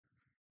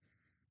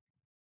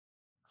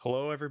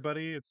Hello,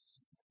 everybody.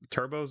 It's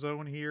Turbo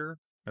Zone here.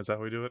 Is that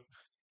how we do it?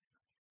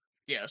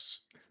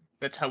 Yes,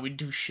 that's how we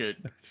do shit.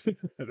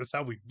 That's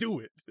how we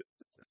do it.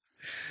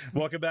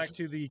 Welcome back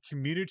to the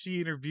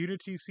Community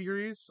Interviewnity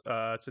series.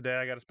 Today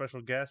I got a special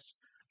guest.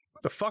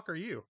 What the fuck are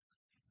you?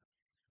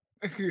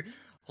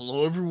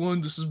 Hello,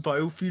 everyone. This is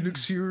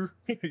BioPhoenix here.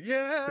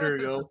 Yeah. There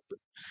you go.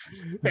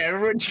 Hey,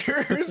 everyone,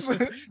 cheers.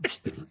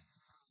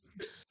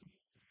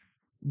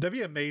 That'd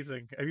be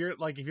amazing. If you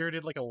ever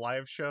did like a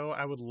live show,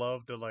 I would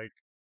love to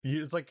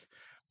it's like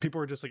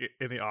people are just like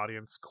in the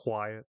audience,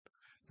 quiet,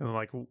 and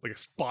like a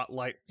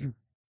spotlight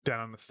down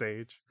on the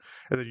stage,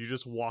 and then you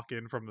just walk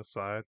in from the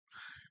side,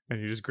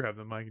 and you just grab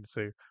the mic and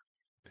say,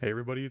 "Hey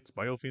everybody, it's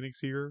BioPhoenix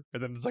here,"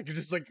 and then it's like you're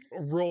just like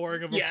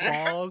roaring of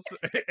Yeah. applause,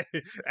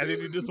 and then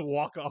you just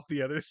walk off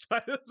the other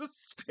side of the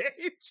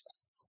stage.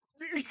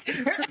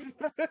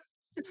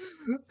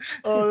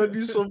 Oh, that'd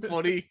be so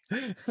funny.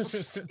 So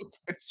stupid.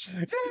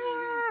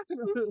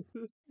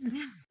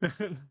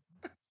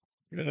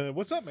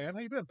 What's up, man? How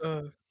you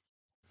been?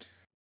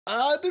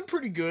 I've been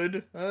pretty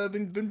good.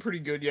 Been pretty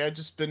good. Yeah,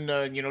 just been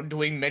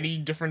doing many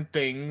different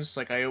things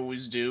like I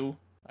always do.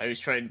 I always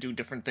try to do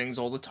different things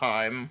all the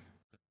time.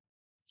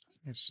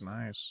 It's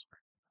nice.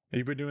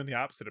 You've been doing the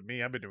opposite of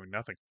me. I've been doing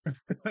nothing.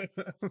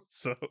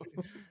 So,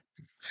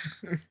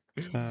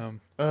 um,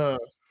 Uh,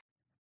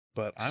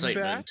 but I'm back.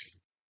 excitement.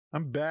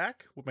 I'm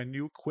back with my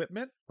new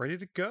equipment, ready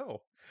to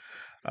go.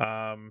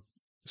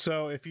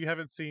 So if you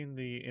haven't seen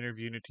the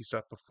Interviewnity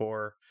stuff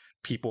before,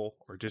 people,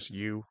 or just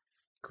you,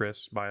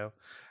 Chris, Bio,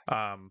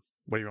 what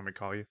do you want me to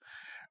call you?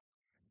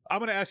 I'm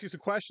going to ask you some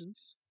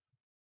questions,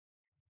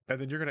 and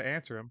then you're going to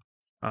answer them.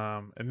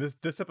 And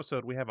this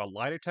episode, we have a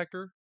lie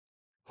detector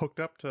hooked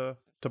up to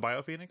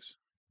BioPhoenix,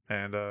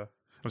 and I'm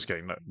just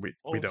kidding. No, we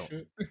don't.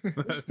 Shit.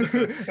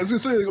 I was gonna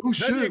say, like, oh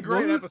shit. That'd be a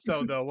great what?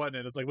 episode, though, wouldn't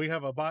it? It's like we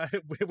have a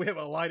we have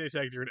a lie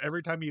detector, and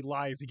every time he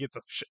lies, he gets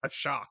a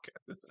shock.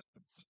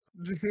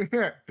 So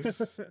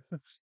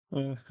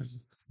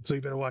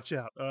you better watch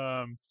out.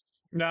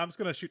 No, I'm just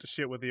gonna shoot the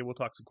shit with you. We'll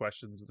talk some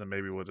questions, and then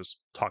maybe we'll just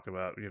talk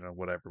about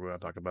whatever we want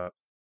to talk about.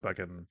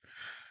 Fucking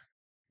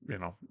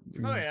Oh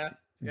yeah.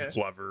 Yeah.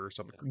 Glover or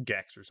something,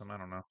 Gex or something. I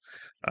don't know.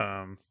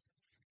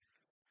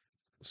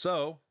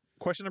 So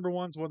question number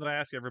one is one that I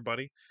ask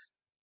everybody: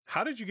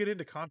 how did you get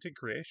into content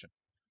creation?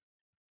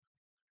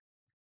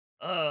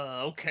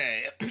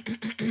 Okay.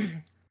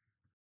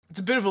 It's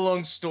a bit of a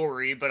long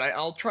story, but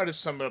I'll try to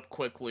sum it up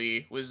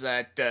quickly. Was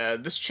that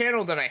this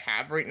channel that I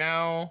have right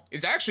now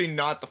is actually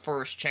not the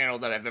first channel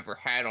that I've ever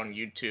had on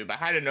YouTube. I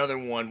had another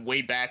one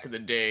way back in the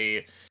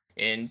day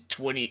in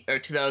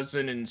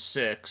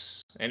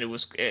 2006, and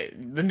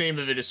the name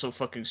of it is so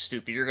fucking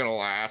stupid. You're gonna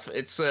laugh.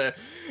 It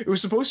was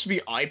supposed to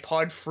be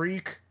iPod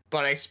Freak,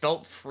 but I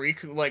spelt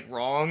freak like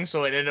wrong,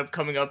 so it ended up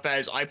coming up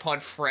as iPod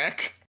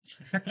Freck.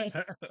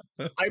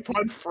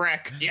 iPod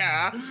Freck,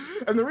 yeah.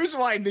 And the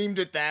reason why I named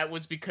it that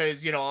was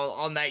because,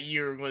 on that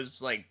year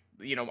was like,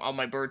 on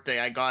my birthday,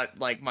 I got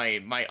like my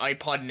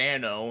iPod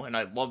Nano, and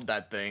I loved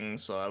that thing.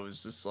 So I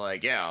was just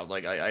like, yeah,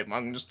 like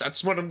I'm just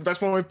that's what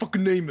my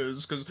fucking name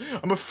is, because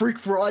I'm a freak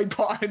for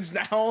iPods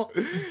now.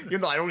 Even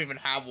though I don't even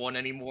have one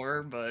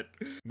anymore, but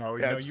No,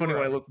 yeah, it's funny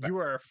when I look back. You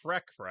were a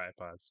freck for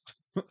iPods.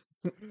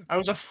 I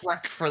was a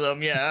freck for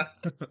them, yeah.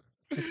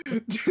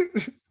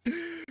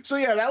 So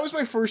yeah, that was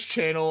my first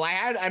channel.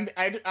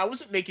 I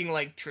wasn't making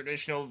like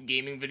traditional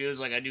gaming videos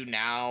like I do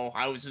now.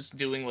 I was just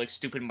doing like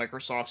stupid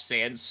Microsoft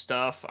Sans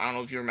stuff. I don't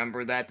know if you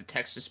remember that, the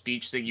text to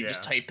speech thing. You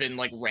just type in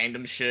like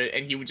random shit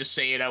and he would just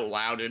say it out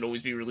loud. It'd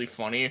always be really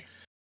funny.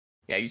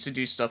 Yeah, I used to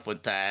do stuff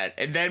with that.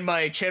 And then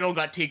my channel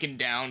got taken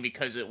down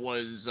because it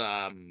was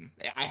I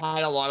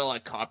had a lot of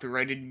like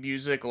copyrighted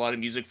music, a lot of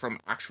music from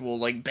actual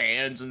like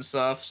bands and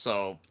stuff.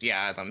 So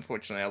yeah,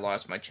 unfortunately I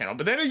lost my channel.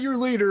 But then a year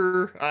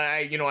later,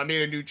 I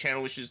made a new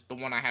channel, which is the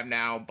one I have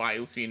now,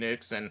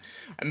 BioPhoenix.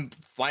 And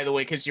by the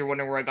way, because you're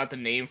wondering where I got the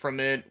name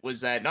from, it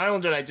was that not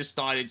only did I just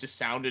thought it just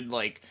sounded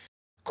like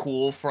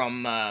cool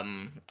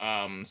from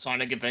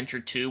Sonic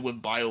Adventure 2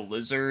 with Bio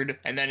Lizard,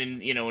 and then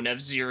in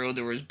F-Zero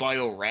there was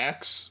Bio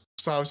Rex.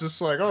 So I was just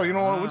like, oh, you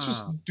know what? Let's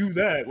just do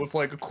that with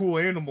like a cool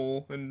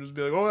animal, and just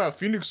be like, oh yeah,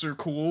 Phoenix are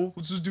cool.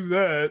 Let's just do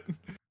that.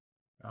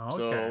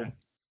 Okay.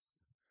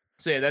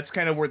 So yeah, that's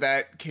kind of where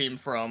that came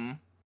from.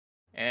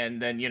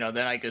 And then,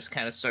 then I just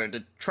kind of started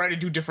to try to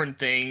do different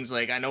things.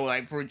 Like, I know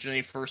I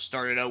originally first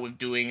started out with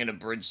doing an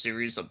abridged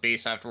series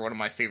based after one of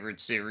my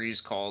favorite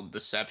series called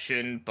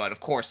Deception. But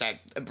of course, that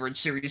abridged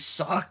series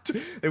sucked.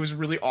 It was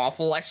really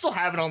awful. I still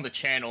have it on the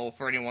channel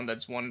for anyone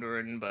that's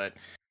wondering, but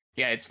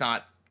yeah, it's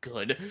not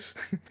good.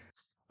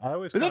 I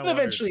always But then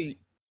eventually...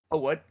 Oh,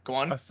 what? Go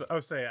on. I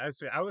always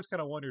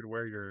kind of wondered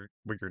where your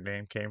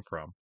name came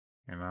from.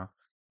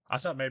 I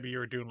thought maybe you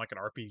were doing like an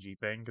RPG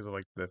thing because of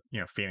like the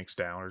Phoenix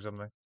Down or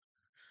something.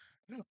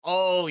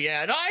 Oh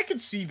yeah, no, I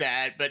could see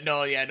that, but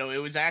no,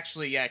 it was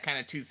actually kind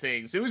of two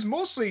things. It was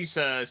mostly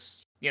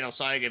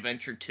Sonic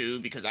Adventure 2,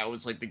 because that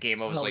was like the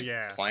game I was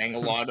playing a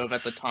lot of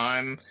at the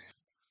time.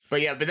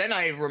 But yeah, but then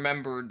I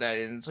remembered that,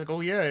 and it's like, oh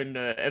yeah, in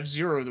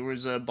F-Zero there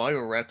was a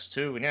Biorex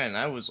too, and yeah, and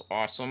that was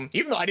awesome.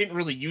 Even though I didn't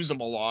really use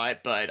him a lot,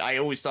 but I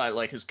always thought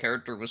like his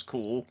character was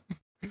cool.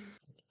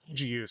 Who'd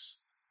you use?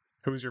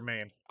 Who's your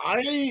main?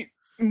 I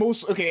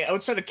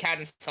outside of Cat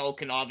and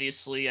Falcon,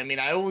 obviously. I mean,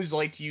 I always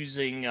liked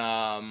using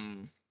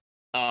um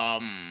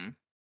who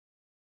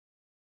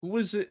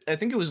was it? I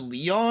think it was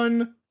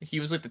Leon. He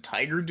was like the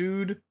tiger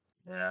dude.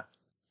 Yeah,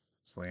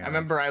 it's I Leon.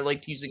 remember I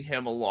liked using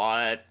him a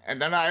lot.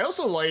 And then I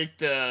also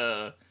liked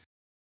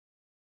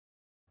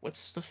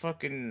what's the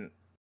fucking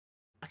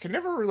I can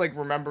never like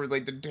remember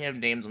like the damn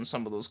names on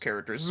some of those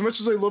characters. As much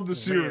as I love the Me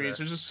series, either.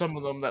 there's just some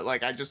of them that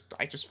like I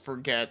just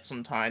forget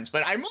sometimes.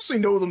 But I mostly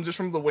know them just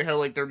from the way how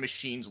like their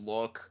machines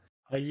look.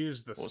 I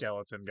used the What was-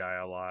 skeleton guy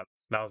a lot.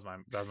 That was my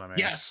main.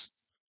 Yes.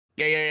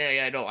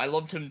 Yeah. No, I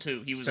loved him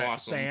too. He was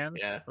awesome. Sans,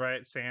 Yeah.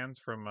 right? Sans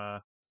from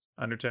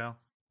Undertale.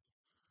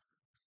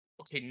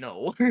 Okay,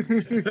 no.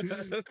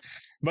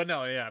 But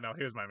no, yeah, no,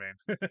 he was my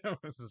main.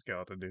 Was the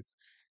skeleton dude.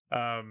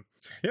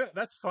 Yeah,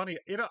 that's funny.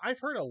 I've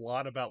heard a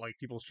lot about like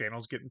people's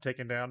channels getting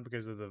taken down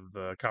because of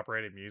the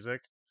copyrighted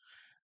music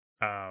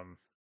um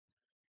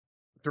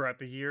throughout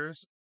the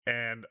years,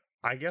 and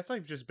I guess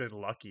I've just been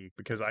lucky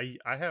because I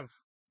have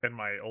in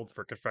my old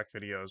Frick Effect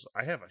videos,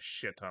 I have a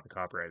shit ton of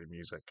copyrighted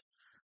music,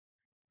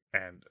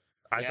 and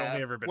I've Yeah.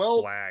 only ever been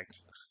Well, flagged.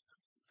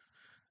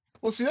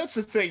 Well, see, that's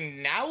the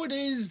thing.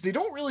 Nowadays, they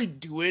don't really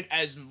do it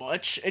as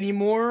much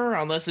anymore,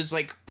 unless it's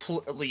like,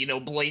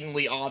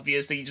 blatantly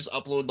obvious that you just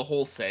upload the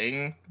whole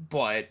thing.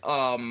 But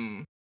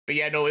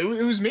yeah, no, it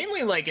was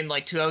mainly like in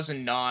like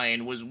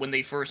 2009 was when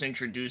they first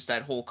introduced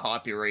that whole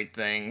copyright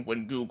thing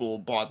when Google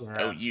bought Yeah.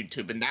 out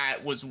YouTube, and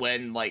that was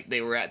when like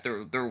they were at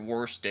their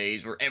worst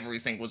days where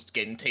everything was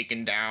getting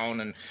taken down,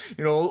 and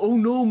oh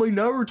no, my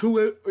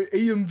Naruto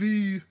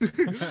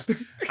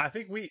AMV. I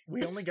think we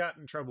only got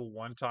in trouble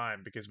one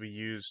time because we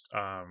used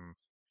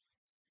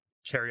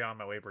Carry On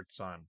My Wayward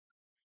Son.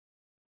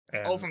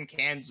 Oh, And from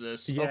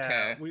Kansas. yeah,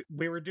 Okay.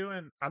 we were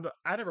doing.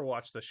 I never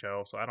watched the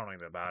show, so I don't know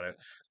anything about it.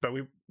 But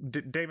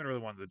Damon really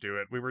wanted to do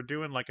it. We were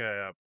doing like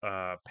a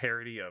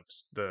parody of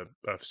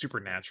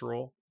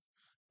Supernatural.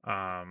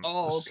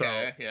 Oh, So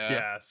okay. Yeah.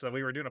 yeah, so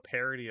we were doing a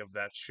parody of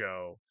that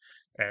show,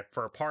 and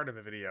for a part of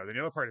the video. Then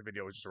the other part of the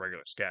video was just a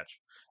regular sketch,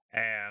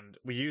 and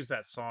we used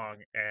that song,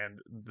 and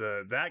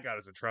that got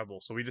us in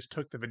trouble. So we just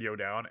took the video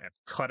down and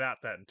cut out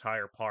that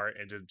entire part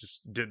and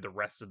just did the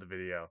rest of the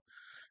video.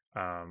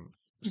 Um,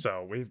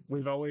 so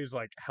we've always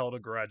like held a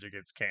grudge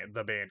against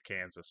the band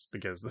Kansas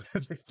because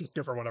they took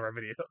it for one of our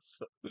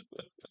videos.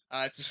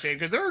 It's a shame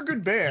because they're a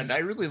good band. I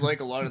really like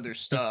a lot of their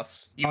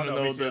stuff, Oh even no,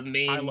 me though too. the I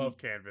main, love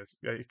Kansas.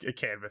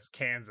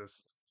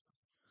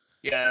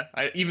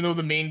 even though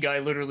the main guy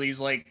literally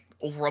is like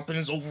over up in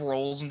his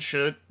overalls and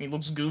shit. He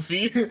looks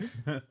goofy.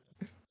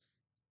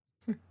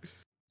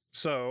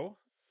 So,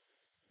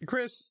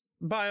 Chris,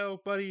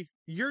 buddy,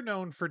 you're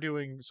known for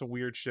doing some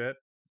weird shit.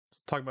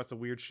 Talking about some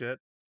weird shit.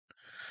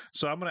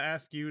 So I'm gonna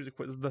ask you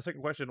the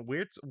second question.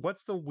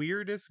 What's the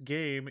weirdest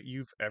game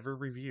you've ever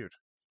reviewed?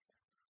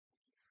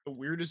 The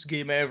weirdest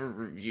game I ever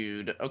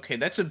reviewed. Okay,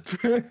 that's a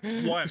One.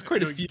 there's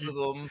quite a few of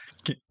them.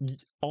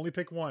 Only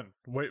pick one.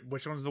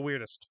 Which one's the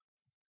weirdest?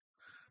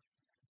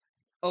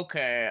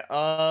 Okay,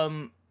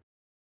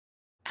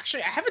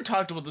 actually, I haven't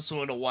talked about this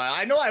one in a while.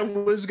 I know I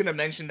was gonna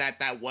mention that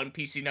one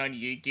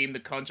PC98 game, the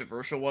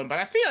controversial one, but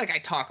I feel like I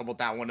talk about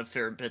that one a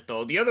fair bit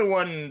though. The other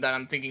one that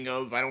I'm thinking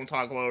of, I don't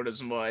talk about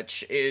as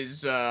much,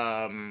 is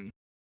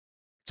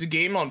it's a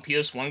game on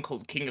PS1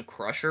 called King of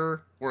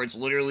Crusher, where it's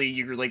literally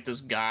you're like this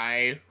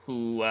guy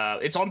who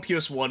it's on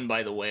PS1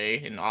 by the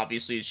way, and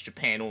obviously it's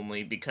Japan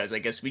only because I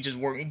guess we just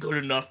weren't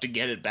good enough to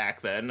get it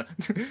back then.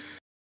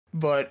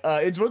 But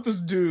it's about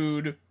this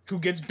dude who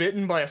gets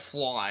bitten by a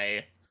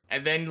fly,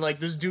 and then like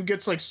this dude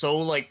gets like so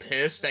like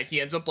pissed that he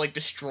ends up like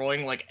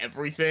destroying like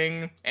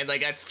everything, and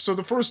like so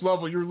the first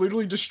level you're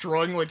literally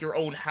destroying like your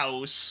own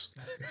house,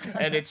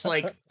 and it's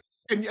like.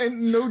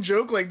 And no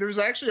joke, like there's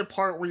actually a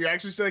part where you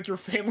actually see like your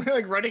family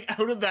like running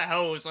out of the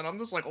house, and I'm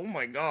just like, oh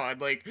my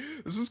god, like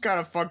this is kind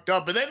of fucked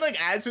up. But then like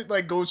as it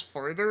like goes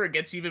further, it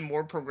gets even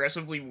more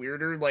progressively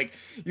weirder. Like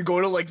you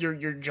go to like your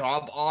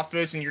job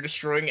office and you're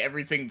destroying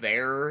everything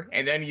there,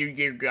 and then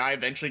your guy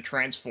eventually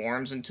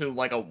transforms into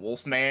like a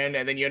wolf man,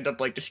 and then you end up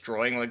like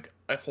destroying like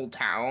a whole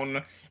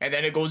town, and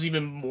then it goes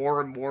even more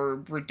and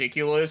more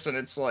ridiculous, and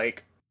it's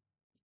like,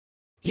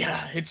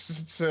 yeah,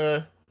 it's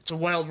a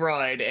wild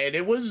ride, and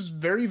it was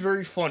very,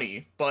 very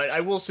funny. But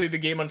I will say the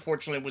game,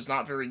 unfortunately, was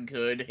not very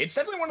good. It's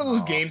definitely one of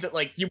those Aw. games that,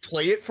 like, you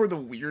play it for the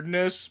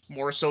weirdness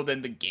more so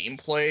than the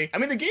gameplay. I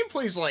mean, the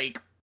gameplay's,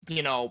 like,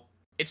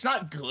 it's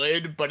not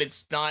good, but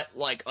it's not,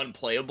 like,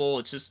 unplayable.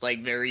 It's just,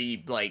 like,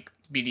 very, like,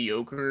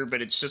 mediocre,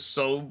 but it's just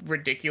so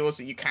ridiculous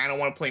that you kind of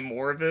want to play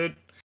more of it.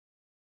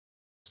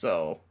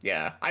 So,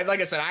 yeah.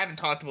 Like I said, I haven't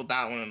talked about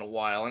that one in a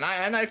while, and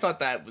I thought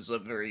that was a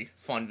very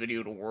fun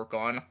video to work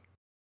on.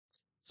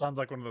 Sounds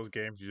like one of those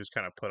games you just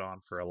kind of put on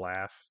for a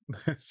laugh.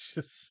 It's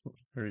just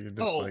where you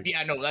just Oh like,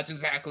 yeah, no, that's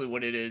exactly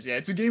what it is. Yeah,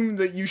 it's a game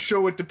that you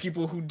show it to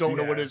people who don't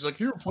know what it yeah. is. Like,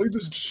 here, play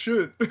this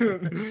shit.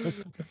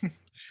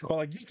 Well,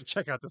 like you have to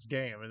check out this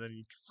game, and then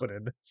you put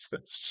in this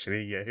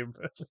shitty game.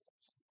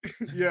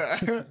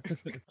 Yeah.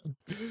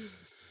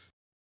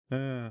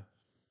 uh,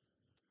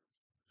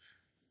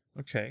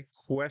 okay,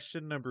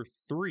 question number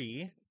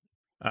 3.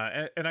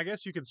 And I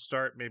guess you can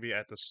start maybe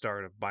at the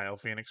start of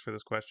BioPhoenix for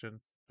this question.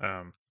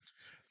 Um,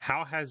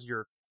 how has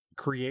your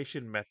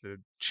creation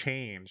method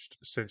changed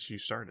since you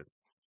started?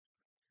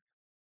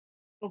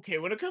 Okay,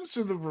 when it comes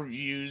to the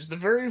reviews, the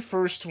very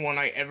first one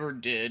I ever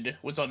did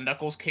was on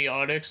Knuckles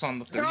Chaotix on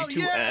the Hell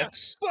yeah!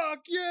 32X. Fuck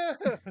yeah!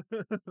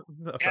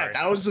 No, Yeah, sorry.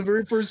 that was the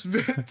very first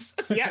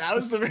yeah, that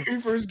was the very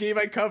first game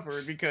I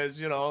covered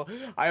because,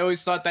 I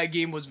always thought that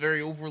game was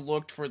very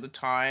overlooked for the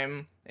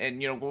time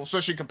and, well,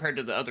 especially compared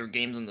to the other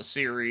games in the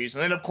series.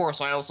 And then of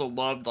course I also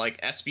loved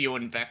like SBO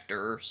and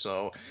Vector,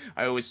 so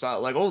I always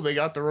thought like, oh, they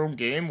got their own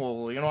game.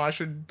 Well, I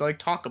should like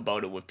talk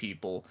about it with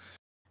people.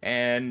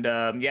 And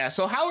yeah,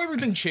 so how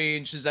everything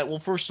changed is that, well,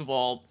 first of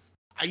all,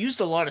 I used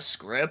a lot of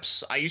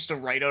scripts. I used to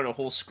write out a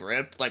whole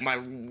script, like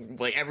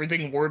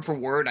everything word for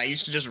word. I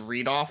used to just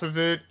read off of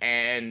it,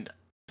 and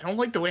I don't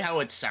like the way how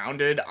it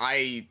sounded.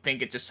 I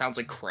think it just sounds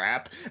like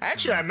crap.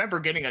 Actually, I Mm. remember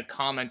getting a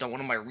comment on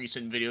one of my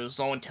recent videos,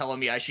 someone telling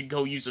me I should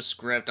go use a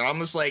script, and I'm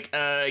just like,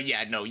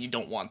 yeah, no, you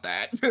don't want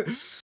that.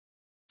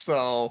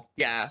 So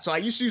yeah, so I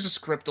used to use a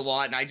script a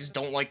lot, and I just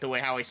don't like the way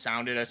how I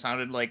sounded. I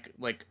sounded like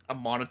a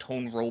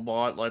monotone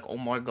robot. Like, oh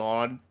my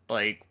god,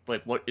 like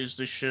what is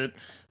this shit?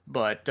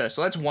 But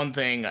so that's one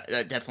thing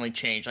that definitely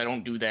changed. I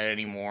don't do that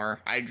anymore.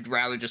 I'd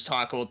rather just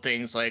talk about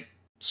things like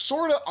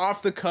sort of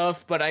off the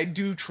cuff, but I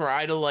do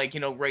try to like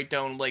write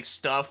down like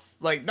stuff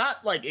like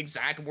not like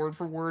exact word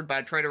for word, but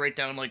I try to write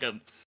down like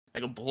a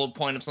bullet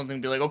point of something.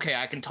 And be like, okay,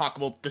 I can talk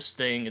about this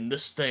thing and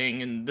this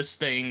thing and this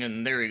thing,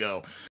 and there you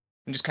go,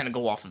 and just kind of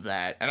go off of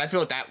that. And I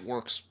feel like that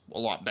works a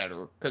lot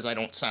better because I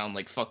don't sound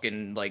like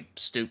fucking like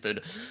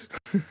stupid.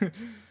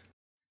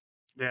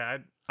 Yeah,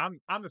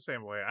 I'm the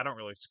same way. I don't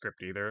really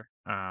script either.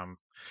 And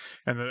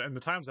the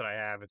times that I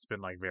have, it's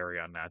been like very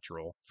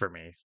unnatural for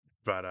me.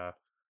 But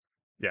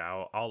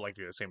yeah, I'll like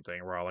do the same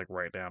thing where I'll like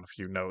write down a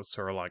few notes,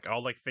 or like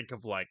I'll like think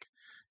of like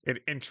an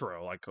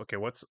intro, like okay,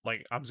 what's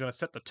like I'm just gonna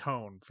set the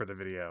tone for the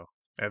video,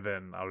 and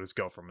then I'll just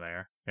go from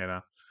there.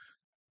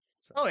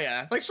 So Oh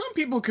yeah, like some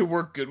people could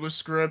work good with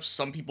scripts,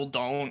 some people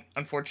don't.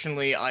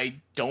 Unfortunately,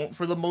 I don't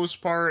for the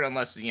most part,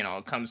 unless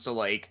it comes to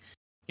like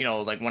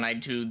when I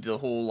do the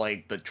whole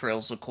like the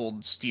Trails of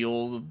Cold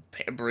Steel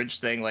bridge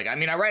thing. Like, I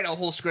mean, I write a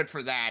whole script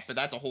for that, but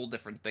that's a whole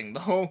different thing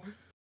though.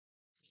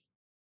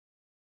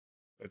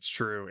 it's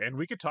true, and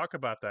we could talk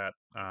about that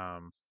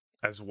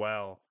as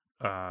well.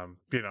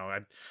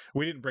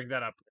 We didn't bring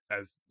that up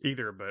as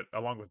either, but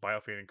along with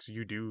BioPhoenix,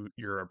 you do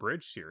your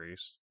abridged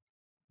series,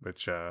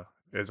 which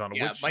is on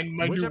Yeah, which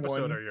my which new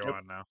episode one. are you Yep.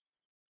 on now?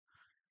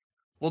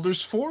 Well,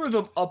 there's 4 of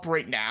them up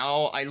right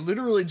now. I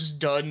literally just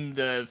done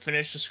the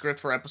finish the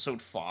script for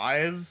episode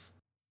 5.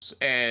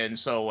 And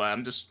so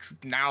I'm just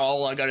now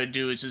all I gotta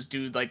do is just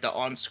do like the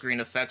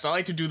on-screen effects. I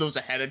like to do those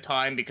ahead of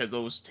time because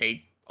those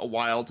take a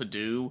while to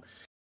do.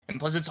 And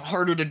plus it's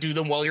harder to do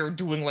them while you're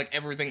doing like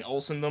everything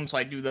else in them, so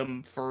I do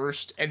them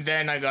first, and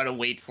then I gotta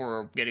wait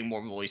for getting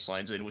more voice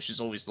lines in, which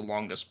is always the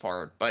longest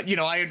part. But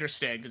I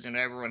understand because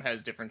everyone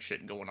has different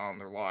shit going on in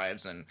their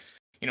lives, and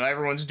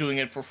everyone's doing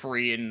it for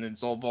free and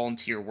it's all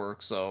volunteer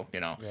work, so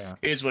Yeah.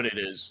 it is what it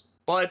is.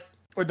 But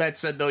with that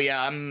said, though,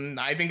 yeah,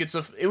 I think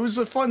it was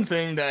a fun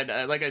thing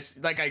that like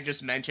I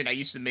just mentioned, I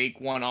used to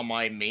make one on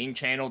my main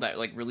channel that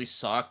like really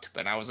sucked,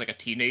 but I was like a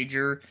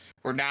teenager.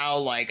 Where now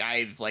like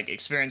I've like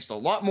experienced a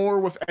lot more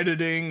with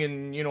editing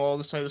and all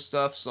this kind of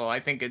stuff, so I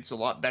think it's a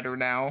lot better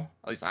now.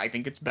 At least I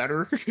think it's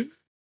better.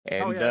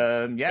 Oh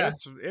And yeah, yeah,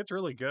 it's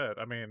really good.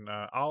 I mean,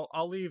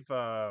 I'll leave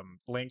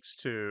links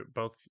to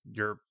both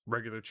your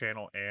regular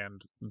channel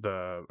and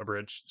the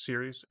abridged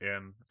series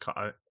in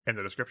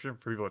the description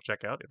for people to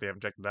check out if they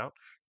haven't checked it out.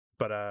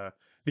 But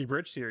the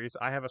abridged series,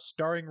 I have a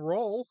starring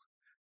role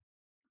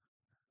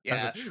as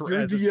a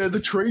yeah, you're the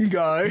train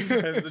guy.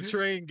 as the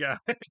train guy.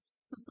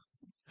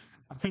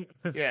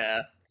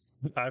 Yeah.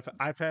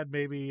 I've had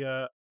maybe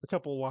a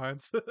couple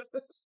lines.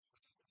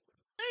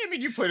 I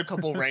mean, you played a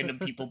couple random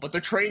people, but the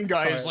train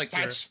guy Oh, is that's like,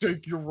 true. that's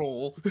take your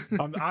role.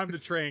 I'm the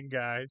train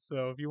guy,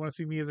 so if you want to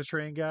see me as a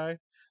train guy,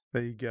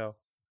 there you go.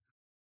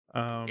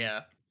 Um,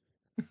 Yeah.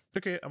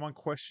 okay, I'm on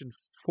question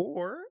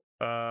 4.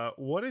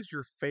 What is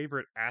your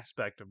favorite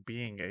aspect of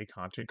being a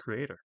content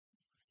creator?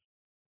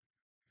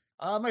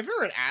 My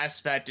favorite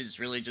aspect is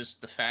really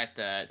just the fact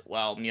that,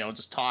 well,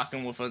 just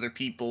talking with other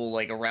people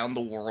like around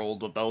the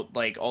world about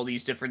like all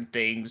these different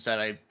things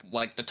that I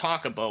like to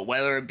talk about,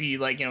 whether it be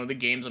like, the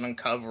games that I'm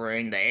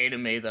covering, the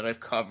anime that I've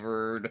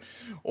covered,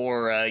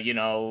 or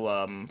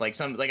like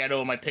some like I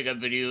know in my pickup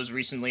videos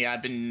recently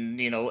I've been,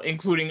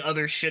 including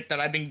other shit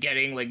that I've been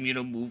getting, like,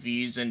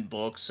 movies and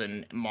books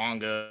and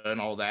manga and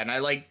all that. And I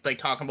like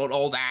talking about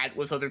all that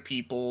with other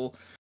people.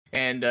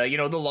 And you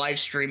know, the live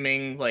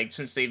streaming, like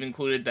since they've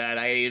included that,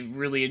 I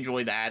really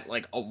enjoy that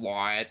like a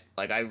lot.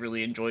 Like I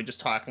really enjoy just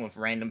talking with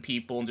random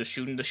people and just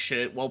shooting the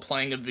shit while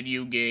playing a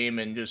video game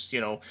and just, you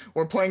know,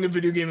 or playing a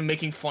video game and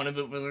making fun of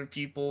it with other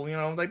people, you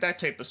know, like that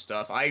type of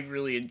stuff. I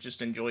really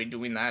just enjoy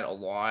doing that a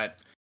lot.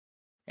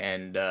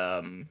 And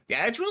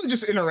yeah, it's really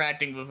just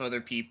interacting with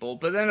other people.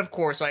 But then of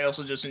course I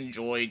also just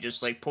enjoy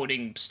just like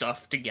putting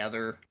stuff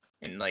together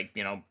and like,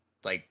 you know,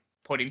 like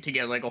putting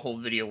together like a whole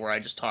video where I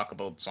just talk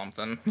about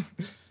something.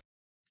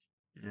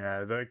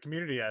 Yeah, the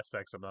community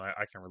aspect's something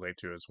I can relate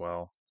to as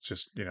well. It's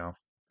just,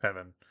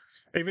 having,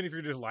 even if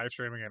you're just live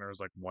streaming and there's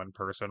like one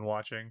person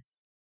watching,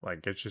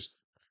 like it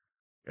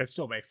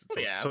still makes it Oh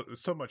yeah.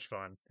 so much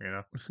fun,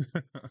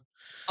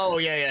 Oh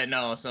yeah, yeah,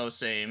 no, it's no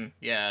same.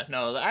 Yeah,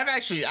 no, I'm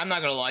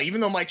not gonna lie,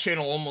 even though my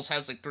channel almost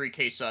has like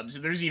 3K subs,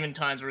 there's even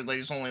times where like,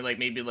 there's only like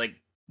maybe like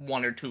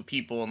one or two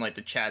people in like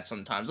the chat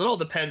sometimes. It all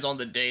depends on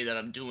the day that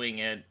I'm doing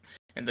it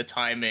and the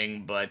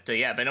timing, but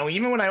yeah, but no,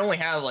 even when I only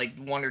have like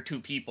one or two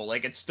people,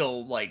 like it's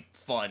still like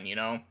fun, you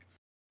know?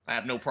 I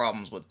have no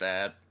problems with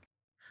that.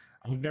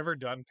 I've never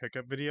done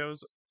pickup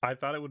videos. I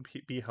thought it would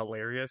be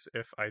hilarious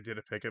if I did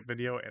a pickup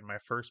video, and my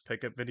first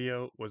pickup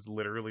video was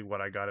literally what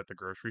I got at the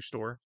grocery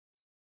store.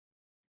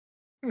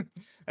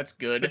 That's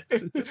good.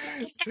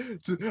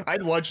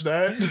 I'd watch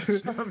that.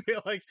 So I'd be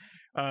like,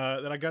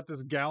 that I got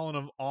this gallon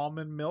of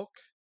almond milk.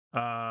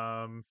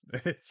 Um,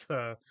 it's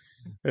uh,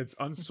 it's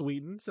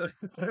unsweetened.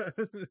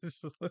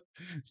 It's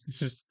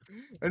just,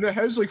 And it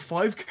has like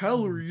 5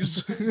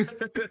 calories.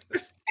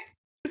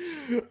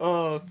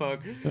 Oh fuck.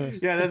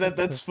 Yeah,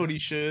 that's funny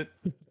shit.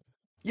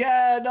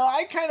 Yeah, no,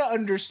 I kind of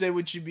understand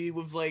what you mean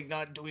with like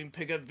not doing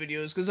pickup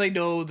videos because I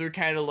know they're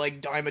kind of like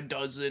dime a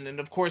dozen. And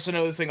of course,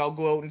 another thing I'll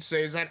go out and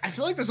say is that I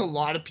feel like there's a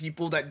lot of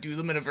people that do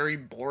them in a very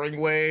boring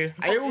way.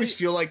 I always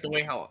feel like the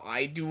way how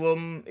I do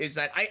them is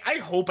that I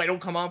hope I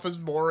don't come off as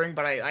boring,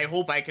 but I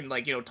hope I can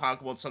like, you know, talk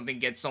about something,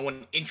 get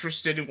someone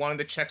interested in wanting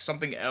to check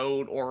something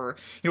out, or,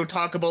 you know,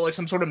 talk about like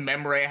some sort of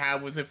memory I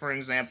have with it. For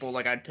example,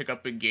 like I'd pick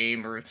up a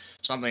game or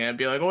something. I'd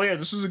be like, oh yeah,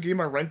 this is a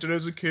game I rented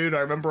as a kid.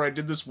 I remember I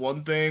did this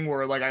one thing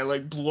where like I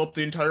like blew up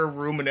the entire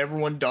room and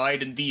everyone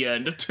died in the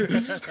end.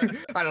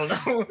 I don't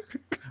know.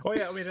 Oh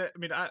yeah,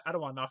 I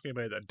don't want to knock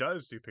anybody that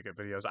does do pickup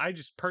videos. I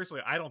just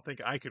personally, I don't think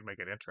I could make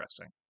it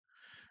interesting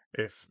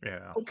if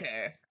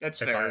Okay,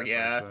 that's if I fair. approach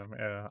Yeah. them.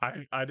 Yeah,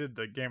 I did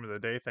the game of the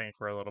day thing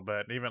for a little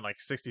bit, and even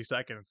like 60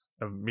 seconds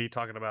of me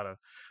talking about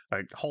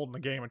like holding the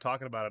game and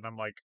talking about it. And I'm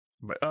like,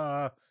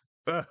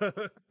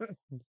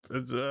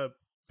 it's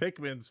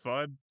Pikmin's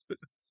fun.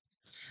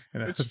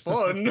 It's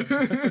fun.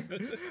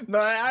 No,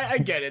 I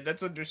get it.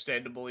 That's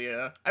understandable.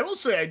 Yeah. I will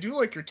say I do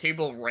like your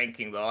table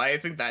ranking though. I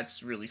think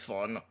that's really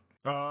fun.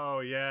 Oh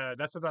yeah,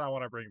 that's something I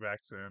want to bring back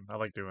soon. I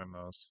like doing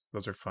those.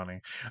 Those are funny.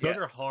 Those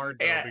Yeah. are hard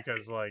though Yeah.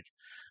 because like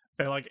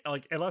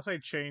unless I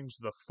change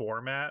the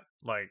format,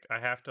 like I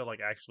have to like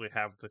actually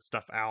have the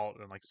stuff out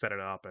and like set it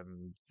up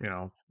and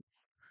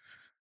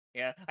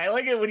Yeah. I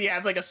like it when you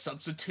have like a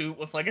substitute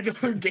with like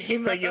another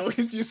game. Like you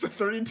always use the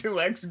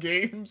 32x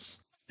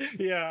games.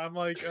 Yeah, I'm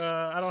like,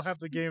 I don't have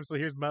the game, so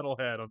here's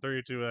Metalhead on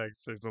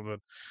 32X or something.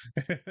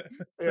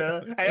 Yeah,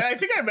 I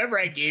think I remember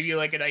I gave you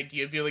like an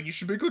idea, be like you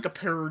should make like a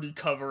parody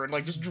cover and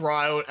like just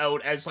draw it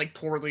out as like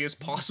poorly as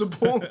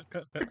possible.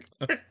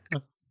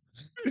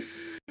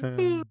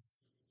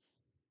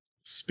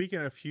 Speaking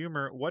of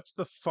humor, what's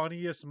the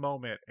funniest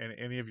moment in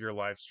any of your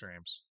live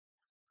streams?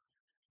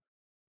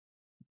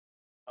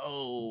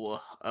 Oh,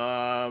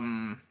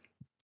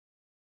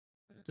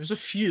 there's a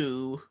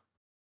few.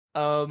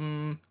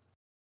 Um,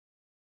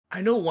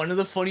 I know one of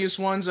the funniest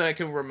ones that I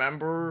can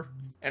remember,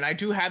 and I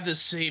do have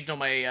this saved on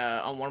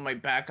one of my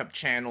backup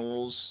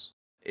channels.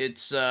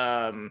 It's do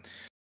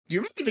you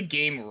remember the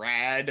game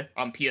Rad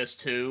on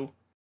PS2?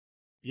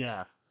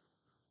 Yeah.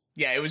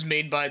 Yeah, it was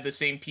made by the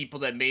same people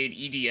that made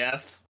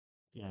EDF.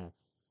 Yeah.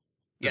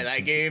 Yeah, that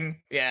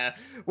game. Yeah.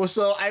 Well,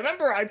 so I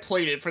remember I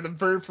played it for the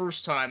very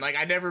first time. Like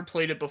I never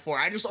played it before.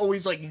 I just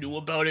always like knew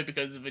about it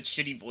because of its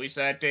shitty voice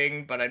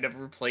acting, but I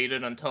never played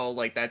it until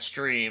like that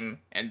stream.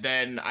 And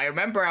then I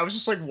remember I was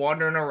just like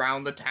wandering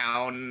around the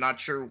town, not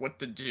sure what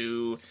to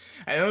do.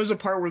 And there was a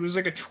part where there's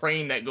like a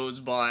train that goes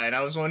by, and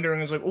I was wondering,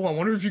 I was like, oh, I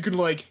wonder if you could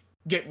like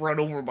get run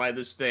over by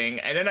this thing.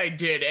 And then I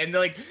did, and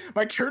like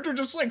my character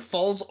just like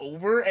falls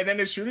over, and then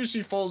as soon as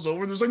she falls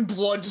over, there's like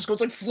blood just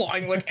goes like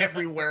flying like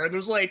everywhere, and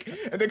there's like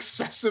an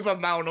excessive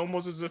amount,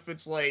 almost as if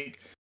it's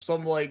like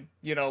some like,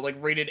 you know, like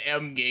rated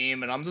M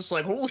game. And I'm just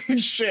like, holy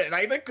shit. And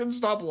I like couldn't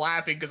stop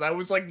laughing because I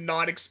was like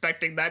not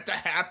expecting that to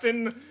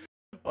happen.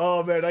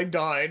 Oh man, I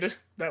died.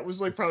 That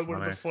was like It's probably one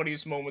of the funny.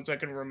 funniest moments I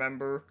can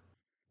remember.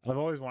 I've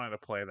always wanted to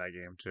play that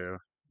game too.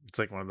 It's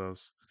like one of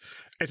those.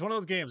 It's one of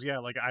those games, yeah.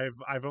 Like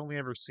I've only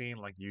ever seen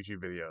like YouTube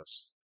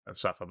videos and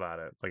stuff about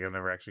it. Like I've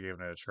never actually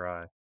given it a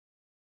try.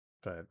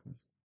 But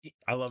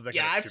I love that kind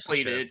Yeah, of I've stupid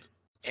played shit. it,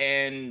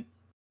 and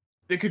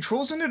the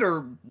controls in it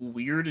are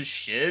weird as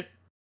shit,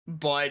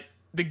 but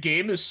the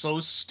game is so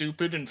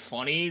stupid and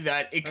funny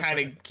that it kind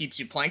of keeps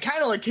you playing,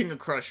 kind of like King of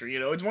Crusher. You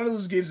know, it's one of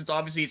those games. It's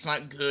obviously it's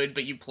not good,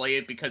 but you play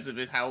it because of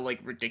it how like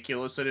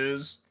ridiculous it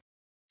is.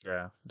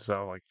 Yeah,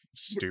 so like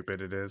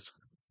stupid it is.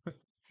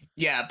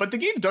 Yeah, but the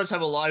game does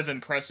have a lot of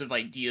impressive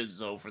ideas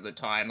though for the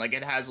time. Like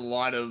it has a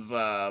lot of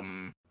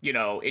you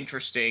know,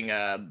 interesting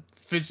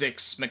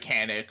physics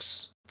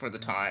mechanics for the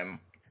time,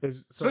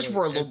 Is so especially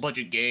like for a low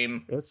budget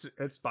game.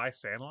 it's by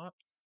Sandlot,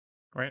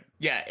 right?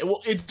 Yeah,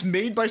 well, it's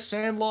made by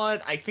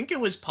Sandlot. I think it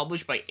was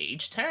published by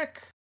Age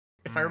Tech,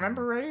 if I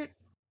remember right.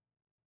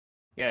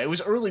 Yeah, it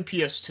was early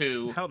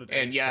PS2, How did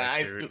and Age Tech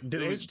yeah, do it?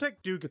 Did it Age was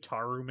Tech do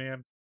Guitaru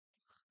Man?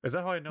 Is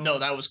that how I know no,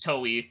 them? that was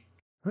Koei.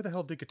 Who the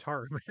hell did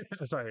Guitaru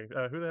Man? Sorry,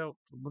 who the hell?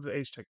 What did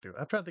Age Tech do?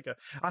 I'm trying to think of.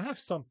 I have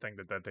something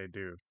that they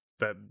do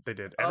that they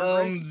did.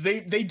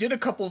 Evergrace. They did a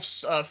couple of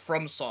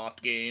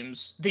FromSoft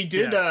games. They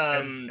did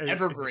Yeah,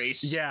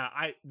 Evergrace. yeah.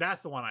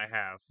 That's the one I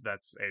have.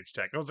 That's Age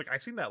Tech. I was like,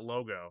 I've seen that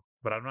logo,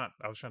 but I'm not.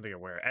 I was trying to think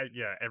of where.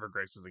 Yeah,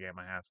 Evergrace is the game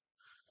I have.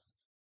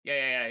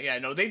 Yeah.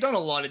 No, they've done a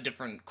lot of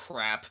different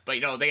crap, but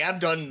you know they have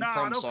done No,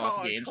 don't FromSoft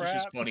call it games, which is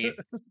crap. funny.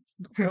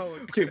 Call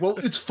it Okay, crap. well,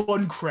 it's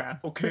fun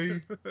crap.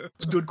 Okay,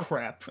 it's good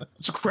crap.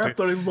 It's crap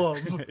that I love.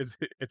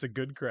 It's a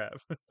good crap.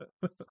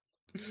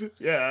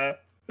 Yeah.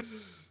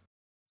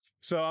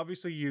 So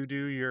obviously you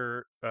do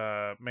your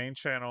main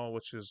channel,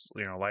 which is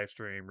live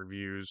stream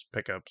reviews,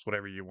 pickups,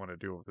 whatever you want to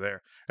do over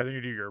there, and then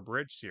you do your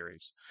bridge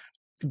series.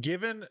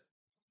 Given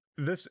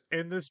this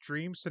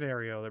dream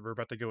scenario that we're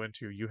about to go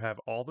into, you have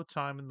all the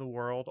time in the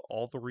world,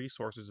 all the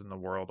resources in the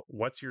world.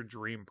 What's your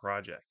dream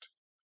project?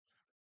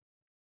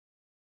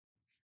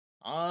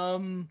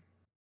 Um,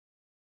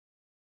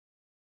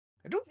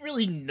 I don't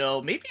really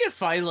know. Maybe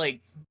if I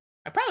like,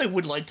 I probably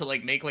would like to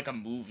like make like a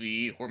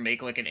movie or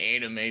make like an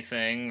anime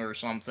thing or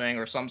something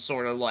or some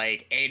sort of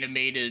like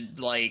animated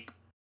like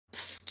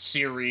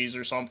series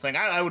or something.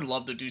 I would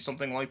love to do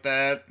something like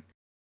that.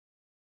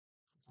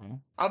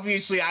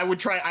 Obviously, I would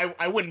try.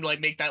 I wouldn't like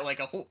make that like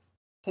a whole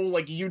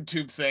like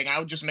YouTube thing. I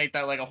would just make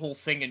that like a whole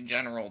thing in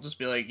general. Just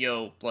be like,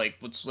 yo, like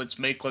let's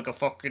make like a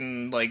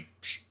fucking like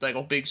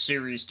a big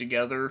series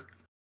together.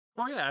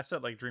 Well, yeah, I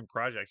said like dream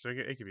project, so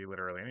it could be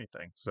literally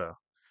anything. So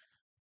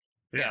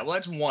Yeah, yeah. well,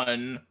 that's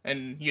one,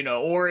 and you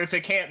know, or if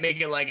it can't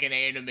make it like an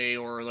anime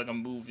or like a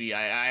movie,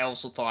 I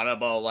also thought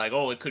about like,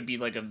 oh, it could be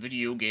like a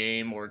video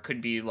game, or it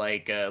could be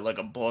like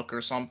a book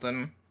or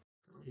something.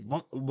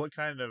 What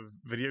kind of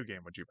video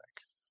game would you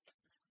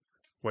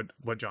make?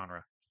 What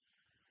genre?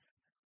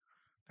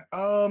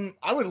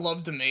 I would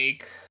love to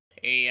make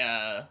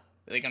a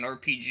like an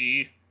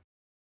RPG.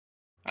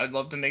 I'd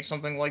love to make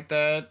something like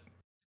that.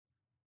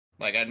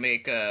 Like I'd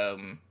make I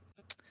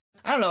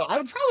don't know. I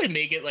would probably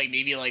make it like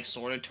maybe like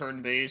sort of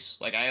turn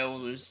based. Like I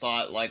always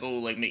thought like oh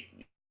like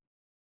make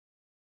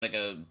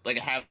like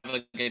have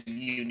like a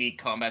unique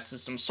combat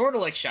system, sort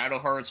of like Shadow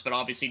Hearts, but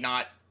obviously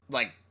not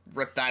like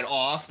rip that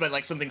off, but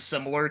like something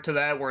similar to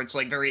that where it's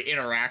like very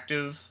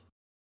interactive.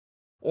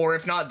 Or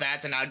if not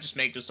that, then I'd just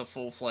make just a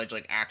full fledged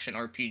like action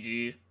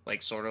RPG,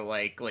 like sort of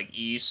like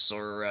Ys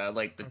or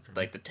like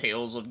the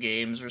Tales of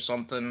games or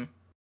something.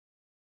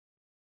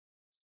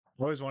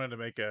 I always wanted to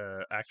make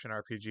a action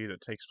RPG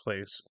that takes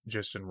place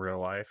just in real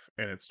life,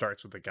 and it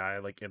starts with a guy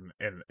like in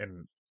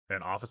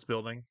an office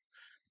building,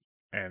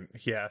 and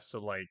he has to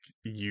like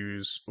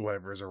use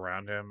whatever's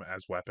around him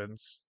as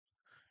weapons,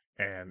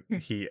 and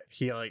he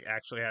like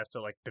actually has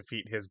to like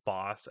defeat his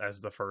boss as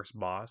the first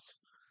boss,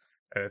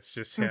 and it's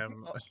just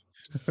him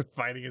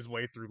fighting his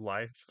way through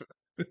life.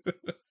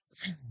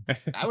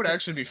 That would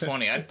actually be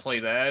funny. I'd play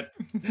that.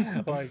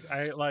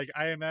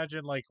 I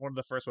imagine like one of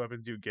the first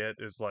weapons you get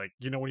is like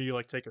when you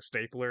like take a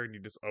stapler and you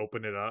just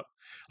open it up,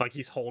 like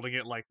he's holding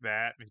it like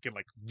that and he can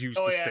like use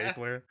Oh the yeah.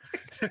 stapler.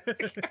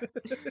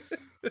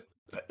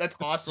 That's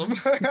awesome.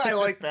 I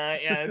like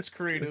that. Yeah, it's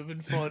creative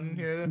and fun.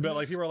 Yeah. But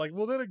like people are like,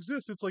 well, that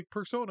exists. It's like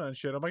Persona and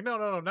shit. I'm like,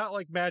 no, not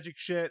like magic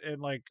shit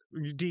and like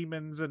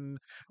demons and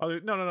other.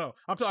 No.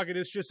 I'm talking.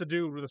 It's just a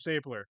dude with a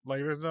stapler.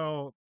 Like there's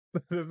no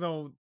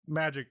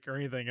magic or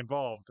anything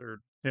involved or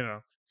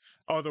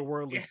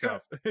otherworldly Yeah.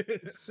 stuff.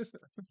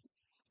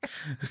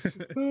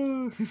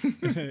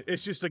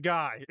 It's just a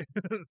guy.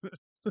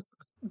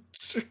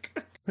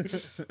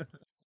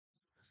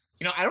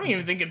 You know, I don't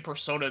even think in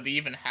Persona they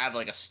even have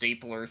like a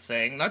stapler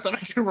thing. Not that I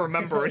can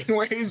remember,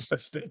 anyways. A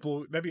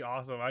staple, that'd be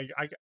awesome.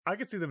 I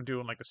could see them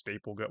doing like a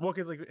staple gun. Well,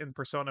 because like in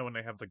Persona when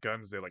they have the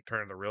guns, they like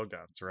turn into real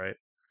guns, right?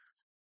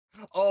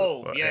 So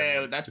Oh,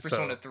 yeah, and that's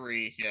Persona so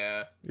 3.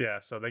 Yeah.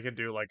 yeah, so they could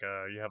do like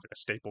you have like a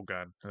staple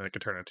gun, and they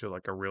could turn it into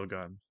like a real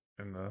gun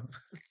in the,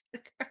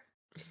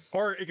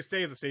 or it could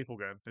stay as a staple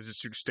gun. It just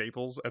shoot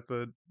staples at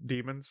the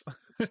demons.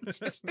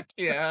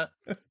 Yeah.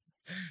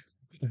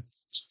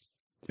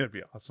 It'd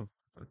be awesome.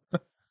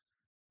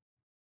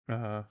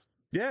 Uh,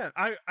 yeah,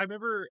 I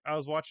remember I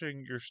was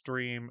watching your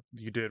stream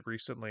you did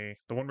recently,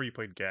 the one where you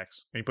played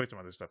Gex, and you played some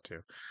other stuff too.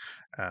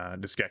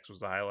 Just Gex was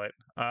the highlight.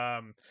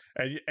 And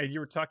you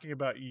were talking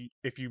about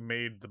if you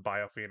made the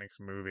BioPhoenix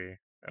movie,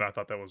 and I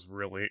thought that was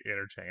really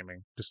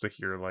entertaining just to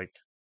hear like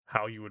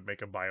how you would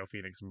make a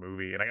BioPhoenix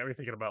movie, and I got me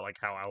thinking about like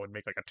how I would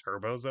make like a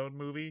Turbo Zone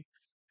movie.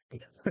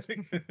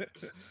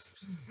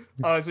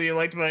 Oh, so you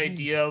liked my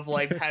idea of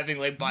like having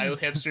like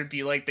Biohipster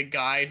be like the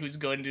guy who's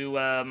going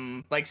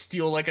to like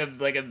steal like a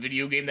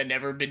video game that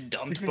never been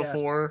dumped Yeah.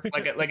 before,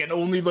 like an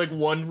only like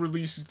one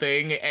release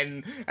thing.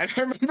 And I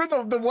remember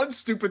the one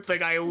stupid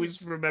thing I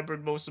always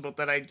remembered most about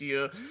that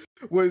idea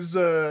was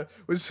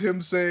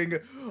him saying,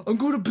 "I'm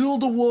going to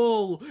build a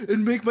wall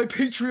and make my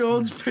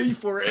Patreons pay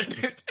for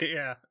it."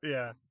 Yeah,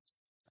 yeah.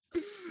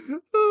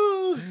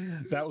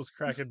 That was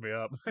cracking me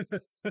up.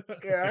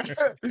 Yeah.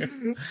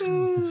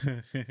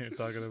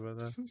 Talking about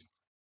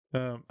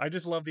that. I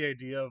just love the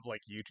idea of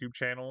like YouTube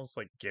channels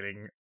like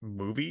getting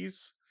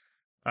movies.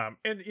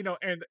 And you know,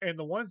 and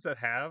the ones that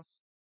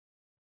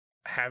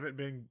haven't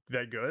been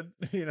that good,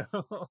 you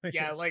know, like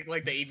Yeah, like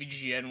the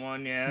AVGN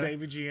one, the yeah.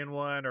 AVGN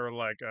one or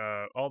like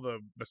all the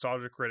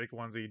nostalgia critic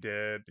ones he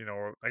did, you know,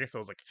 or I guess it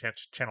was like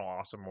Channel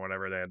Awesome or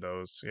whatever, they had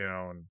those, you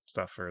know, and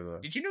stuff for the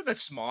Did you know that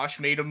Smosh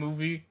made a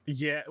movie?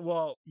 yeah,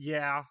 well,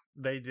 yeah,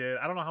 they did.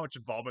 I don't know how much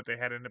involvement they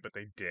had in it, but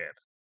they did.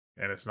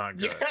 And it's not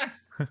good.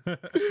 Yeah.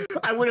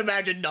 I would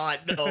imagine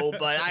not, no,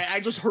 but I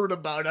just heard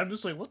about it. I'm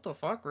just like, what the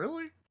fuck,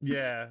 really?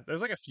 Yeah,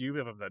 there's like a few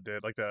of them that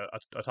did, like the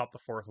atop the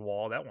fourth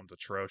wall. That one's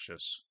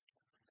atrocious.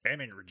 And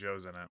Angry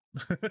Joe's in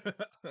it.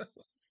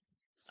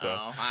 So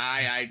Oh,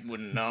 I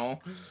wouldn't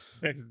know.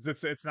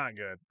 it's not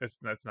good.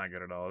 It's not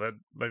good at all. That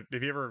like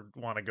if you ever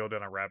want to go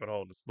down a rabbit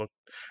hole, just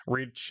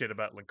read shit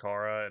about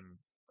Linkara and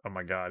oh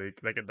my god,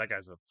 that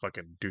guy's a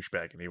fucking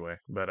douchebag anyway.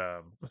 But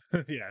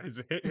yeah,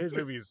 his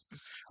movie's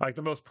like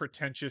the most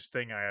pretentious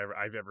thing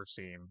I've ever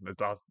seen.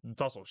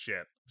 It's also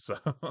shit. So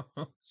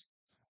um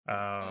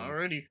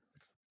Alrighty.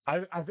 I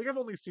think I've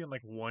only seen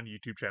like one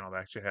YouTube channel that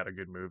actually had a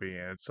good movie,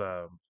 and it's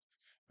a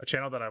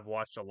channel that I've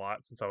watched a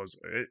lot since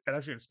it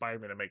actually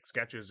inspired me to make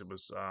sketches. It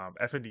was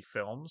FND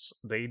Films.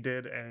 They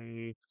did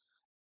a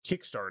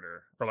Kickstarter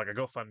or like a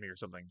GoFundMe or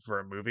something for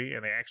a movie,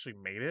 and they actually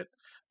made it.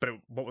 But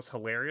what was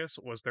hilarious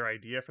was their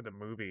idea for the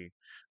movie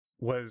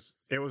was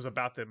it was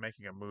about them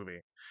making a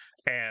movie,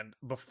 and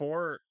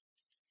before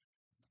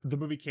the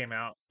movie came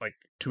out, like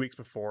 2 weeks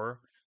before,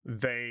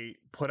 they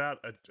put out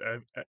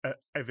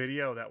a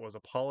video that was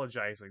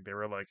apologizing. They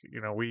were like,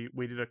 you know, we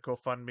did a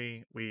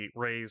GoFundMe, we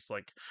raised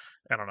like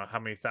I don't know how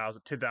many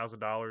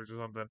 $10,000 or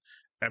something,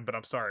 and but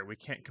I'm sorry, we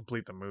can't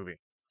complete the movie.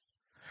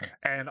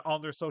 And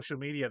on their social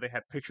media, they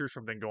had pictures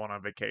from them going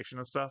on vacation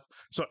and stuff.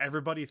 So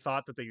everybody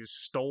thought that they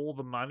just stole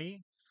the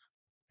money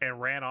and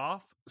ran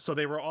off. So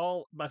they were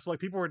all so like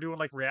people were doing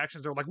like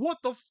reactions. They were like, "What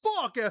the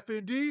fuck,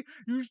 FND?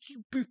 You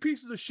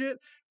pieces of shit."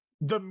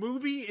 The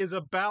movie is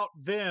about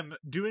them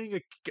doing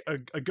a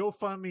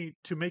GoFundMe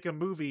to make a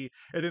movie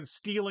and then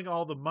stealing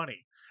all the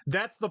money.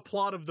 That's the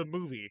plot of the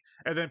movie,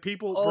 and then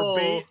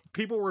Oh,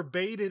 people were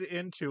baited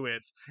into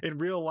it in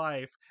real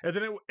life, and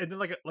then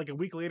like a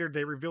week later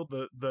they revealed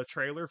the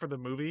trailer for the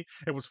movie.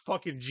 It was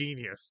fucking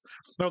genius.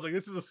 I was like,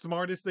 this is the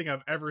smartest thing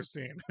I've ever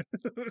seen.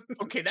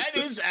 okay, that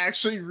is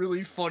actually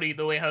really funny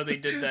the way how they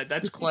did that.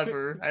 That's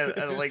clever.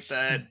 I like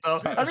that.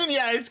 I mean,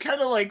 yeah, it's kind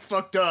of like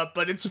fucked up,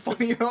 but it's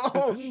funny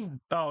though.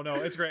 Oh no,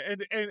 it's great,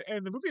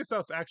 and the movie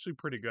itself's actually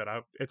pretty good.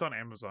 It's on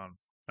Amazon.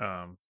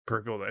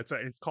 Per people, it's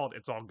called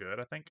It's All Good,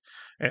 I think,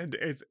 and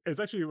it's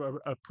actually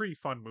a pretty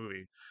fun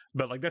movie.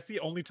 But like that's the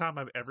only time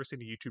I've ever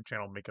seen a YouTube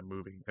channel make a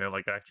movie, and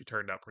like it actually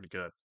turned out pretty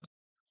good.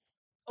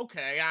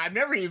 Okay, I've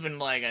never even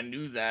like I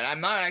knew that.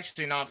 I'm not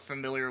actually not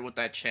familiar with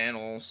that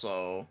channel,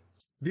 so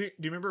Do you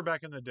remember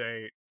back in the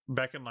day?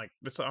 Back in like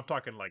this, I'm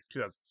talking like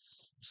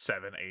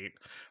 2007, 8.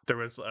 There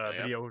was a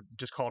yep. video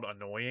just called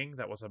 "Annoying"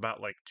 that was about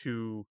like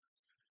two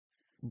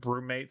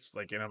roommates,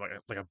 like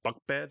like a bunk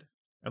bed,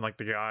 and like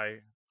the guy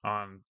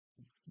on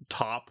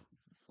top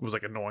was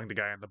like annoying the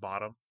guy on the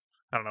bottom.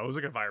 I don't know. It was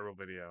like a viral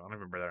video. I don't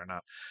remember that or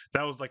not.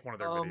 That was like one of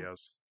their Um,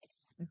 videos.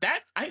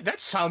 that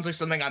sounds like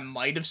something I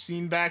might have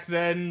seen back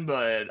then,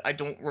 but I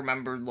don't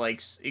remember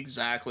like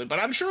exactly. But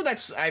I'm sure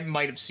I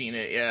might have seen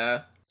it.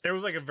 Yeah. It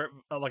was like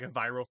like a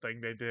viral thing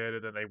they did,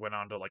 and then they went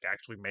on to like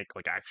actually make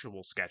like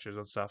actual sketches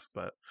and stuff.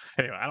 But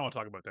anyway, I don't want to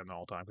talk about them the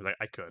whole time because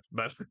I could,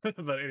 but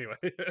but anyway.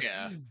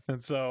 Yeah.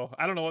 And so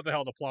I don't know what the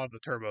hell the plot of the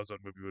Turbo Zone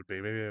movie would be.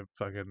 Maybe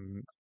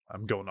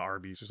I'm going to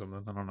Arby's or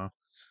something. I don't know.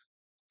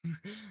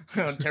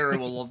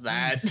 Terrible of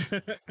that.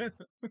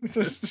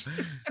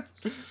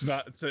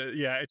 Not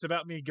yeah, it's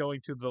about me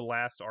going to the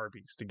last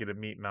Arby's to get a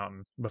meat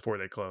mountain before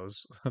they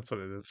close. That's what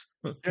it is.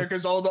 Yeah,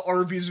 because all the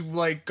Arby's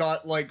like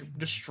got like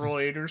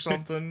destroyed or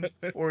something,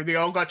 or they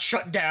all got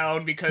shut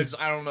down because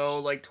I don't know,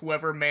 like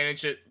whoever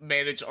managed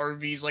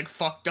Arby's like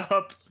fucked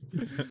up.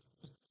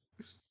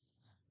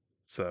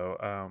 So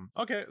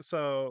okay,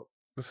 so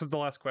this is the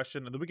last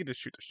question, and then we can just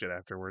shoot the shit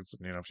afterwards,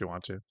 you know, if you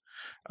want to.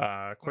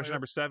 Oh, Question yeah.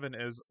 number 7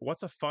 is,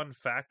 what's a fun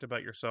fact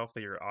about yourself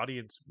that your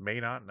audience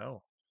may not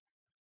know?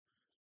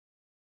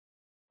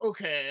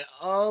 Okay,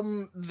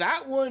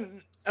 that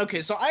one.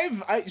 Okay, so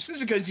this is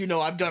because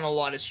I've done a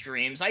lot of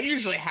streams. I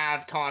usually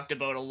have talked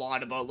about a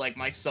lot about like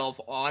myself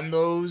on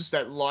those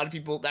that a lot of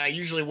people that I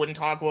usually wouldn't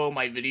talk about in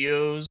my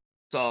videos.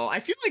 So I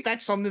feel like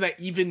that's something that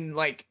even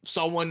like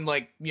someone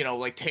like, you know,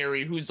 like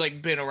Terry, who's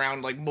like been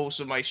around like most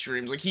of my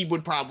streams, like he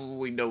would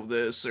probably know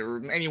this,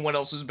 or anyone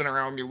else who's been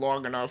around me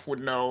long enough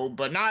would know,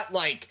 but not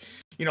like,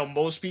 you know,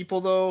 most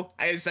people though.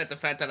 I just at the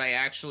fact that I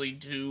actually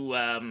do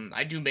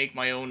I do make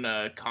my own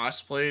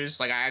cosplays.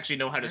 Like I actually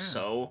know how to Yeah.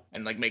 sew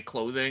and like make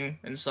clothing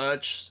and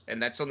such.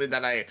 And that's something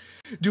that I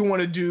do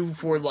want to do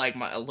for like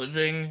my a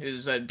living,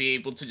 is be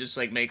able to just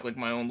like make like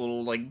my own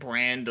little like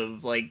brand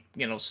of like,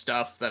 you know,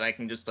 stuff that I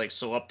can just like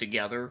sew up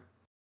together.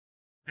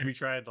 Have you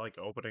tried like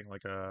opening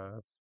like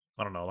a,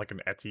 I don't know, like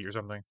an Etsy or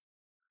something?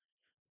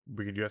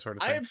 We could do that sort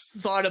of thing. I've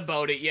thought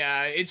about it.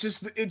 Yeah, it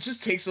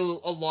just takes a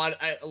lot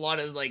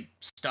of like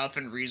stuff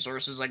and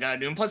resources I gotta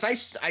do. And plus, I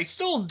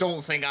still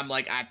don't think I'm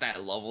like at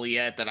that level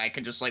yet that I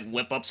can just like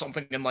whip up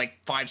something in like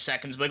 5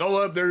 seconds. Like,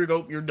 oh, there you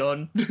go, you're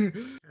done.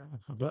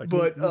 Like,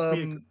 But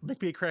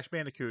make me a Crash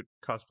Bandicoot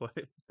cosplay.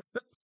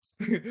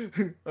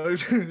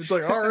 it's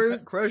like, all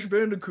right, Crash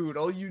Bandicoot.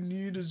 All you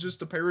need is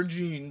just a pair of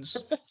jeans,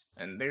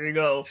 and there you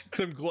go.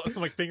 Some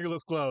like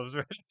fingerless gloves,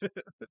 right?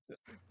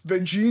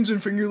 But jeans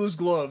and fingerless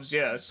gloves,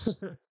 yes.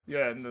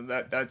 Yeah, and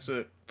then that's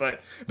it.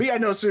 But yeah,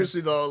 no, seriously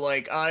though,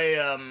 like I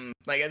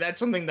like that's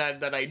something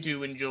that I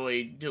do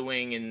enjoy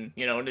doing, and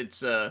you know, and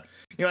it's you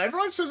know,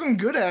 everyone says I'm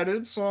good at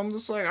it, so I'm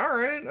just like, all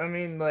right. I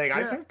mean, like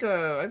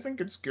Yeah, I think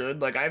it's good.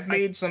 Like I've I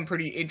made some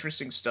pretty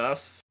interesting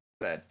stuff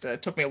that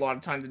took me a lot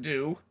of time to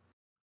do.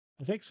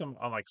 I think some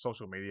on like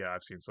social media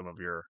I've seen some of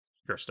your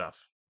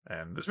stuff,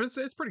 and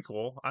it's pretty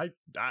cool. I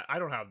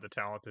don't have the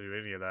talent to do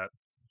any of that.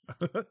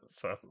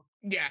 So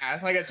Yeah,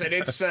 like I said,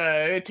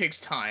 it takes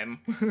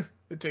time.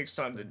 It takes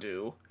time to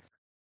do.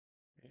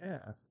 yeah.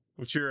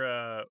 What's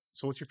your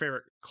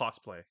favorite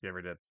cosplay you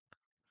ever did?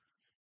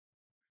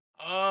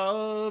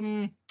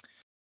 Um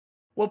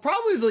Well,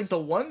 probably like the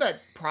one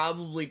that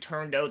probably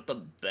turned out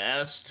the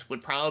best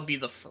would probably be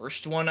the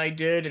first one I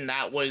did, and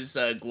that was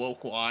Guo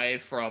Huai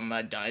from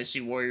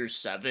Dynasty Warriors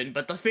 7.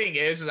 But the thing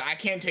is I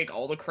can't take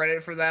all the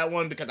credit for that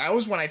one because that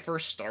was when I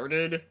first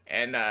started,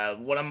 and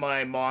one of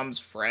my mom's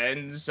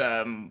friends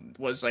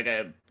was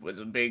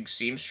a big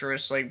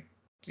seamstress, like,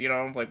 you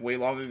know, like way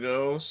long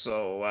ago.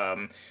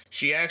 So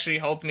she actually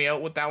helped me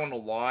out with that one a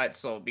lot.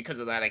 So because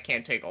of that, I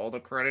can't take all the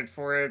credit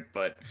for it,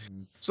 but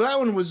Mhm. so that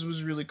one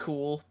was really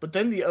cool. But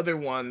then the other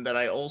one that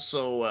I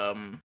also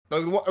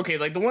okay,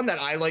 like the one that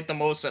I like the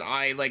most that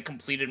I like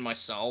completed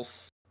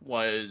myself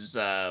was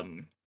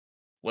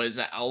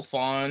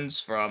Alphonse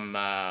from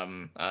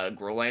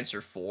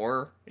Growlancer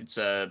 4. It's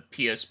a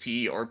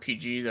PSP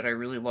RPG that I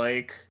really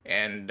like.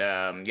 And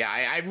yeah,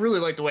 I really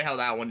like the way how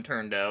that one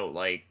turned out,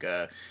 like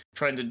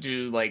trying to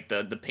do like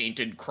the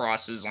painted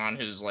crosses on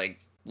his like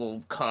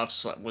little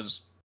cuffs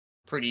was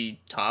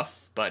pretty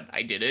tough, but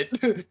I did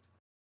it.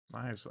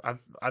 Nice. I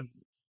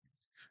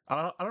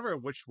don't remember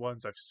which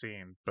ones I've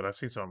seen, but I've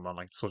seen some of them on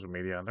like social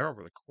media, and they're all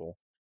really cool.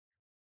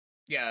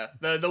 Yeah,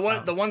 Um,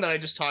 the one that I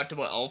just talked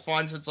about,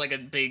 Alphonse, it's like a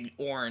big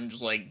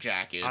orange like I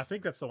jacket.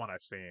 think that's the one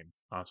I've seen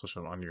on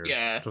your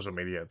Yeah, social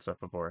media and stuff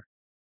before.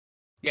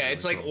 yeah, Really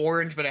it's like cool.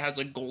 orange, but it has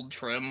like gold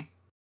trim.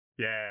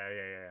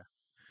 Yeah.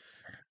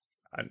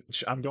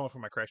 I'm going for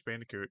my Crash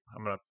Bandicoot.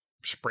 I'm gonna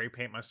spray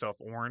paint myself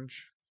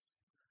orange.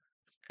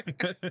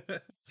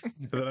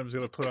 And then I'm just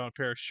gonna put on a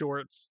pair of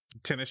shorts,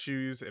 tennis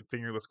shoes, and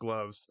fingerless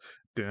gloves.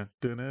 Dun,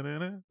 dun, dun,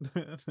 dun,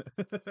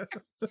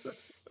 dun.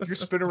 You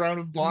spin around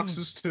with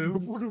boxes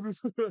too,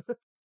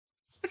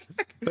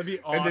 That'd be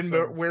and then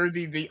awesome. wear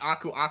the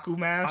Aku Aku I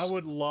mask.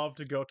 would love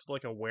to go to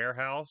like a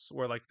warehouse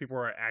where like people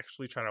are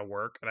actually trying to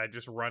work, and I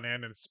just run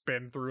in and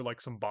spin through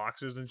like some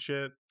boxes and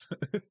shit.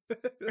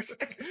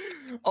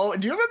 Oh,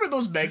 do you remember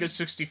those Mega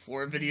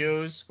 64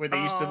 videos where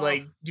they used to Oh,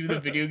 like do the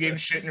video game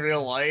shit in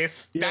real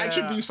life? That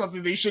should yeah. be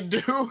something they should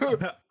do.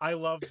 I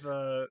love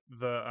the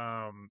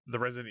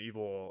Resident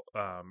Evil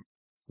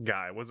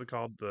guy. What's it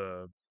called?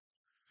 The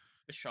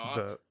shop.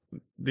 The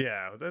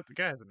yeah, the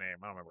guy has a name.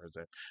 I don't remember his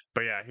name,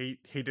 but yeah,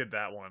 he did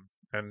that one,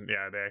 and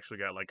yeah, they actually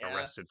got like Yeah.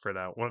 arrested for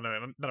that. Well, no,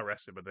 not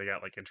arrested, but they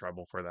got like in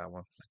trouble for that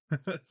one.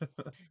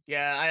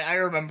 Yeah, I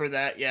remember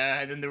that.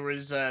 Yeah, and then there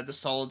was the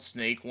Solid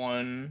Snake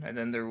one, and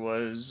then there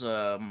was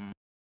the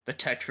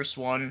Tetris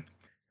one.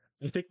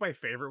 I think my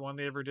favorite one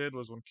they ever did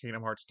was when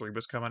Kingdom Hearts 3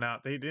 was coming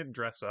out. They didn't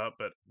dress up,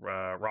 but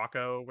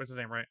Rocco, what's his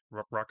name, right?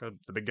 Rocco,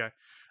 the big guy.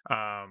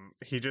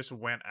 He just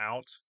went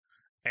out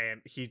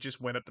and he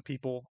just went up to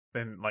people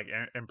in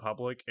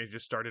public and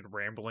just started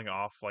rambling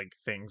off like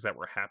things that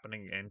were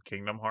happening in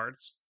Kingdom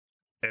Hearts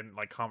and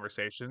like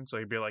conversation. So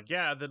he'd be like,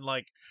 "Yeah," then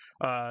like,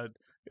 uh,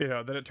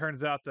 then it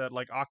turns out that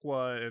like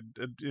Aqua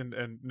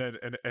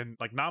and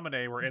like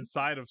Naminé were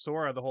inside of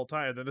Sora the whole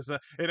time. And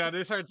then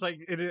they starts like,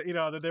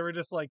 that they were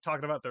just like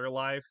talking about their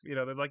life.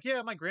 They're like,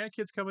 "Yeah, my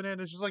grandkids coming in."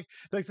 It's just like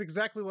that's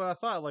exactly what I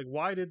thought. Like,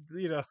 why did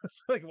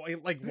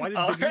why did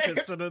Oh, Vegeta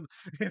send in,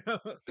 you know?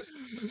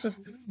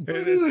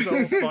 It's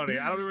so funny.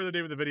 I don't remember the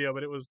name of the video,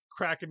 but it was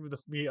cracking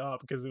me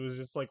up because it was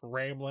just like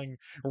rambling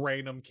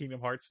random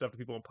Kingdom Hearts stuff to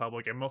people in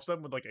public, and most of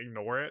them would like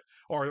ignore it,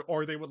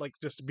 or they would like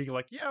just be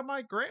like, "Yeah,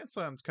 my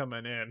grandson's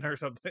coming in" or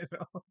something.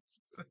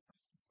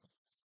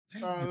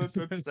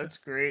 That's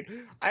great.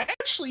 I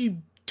actually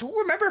don't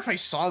remember if I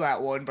saw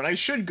that one, but I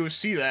should go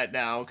see that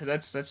now because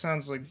that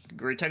sounds like a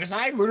great time. Because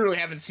I literally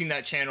haven't seen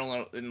that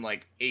channel in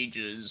like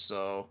ages.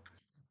 So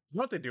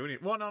What they do?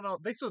 Well, no,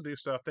 they still do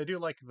stuff. They do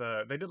like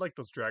they did like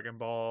those Dragon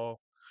Ball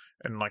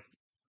and like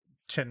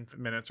 10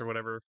 minutes or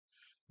whatever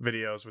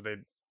videos where they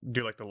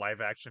do like the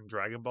live action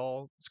Dragon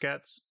Ball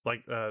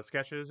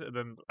sketches, and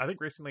then I think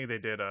recently they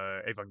did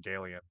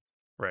Evangelion,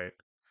 right?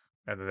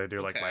 And then they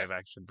do like okay. live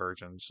action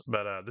versions.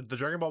 But the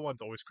Dragon Ball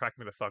ones always crack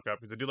me the fuck up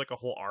because they do like a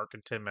whole arc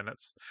in 10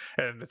 minutes,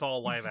 and it's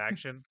all live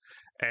action.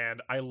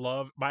 And I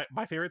love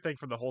my favorite thing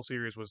from the whole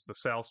series was the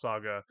Cell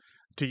saga.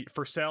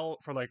 For Cell,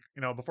 for like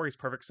before he's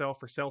perfect Cell,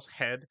 for Cell's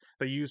head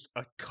they used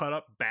a cut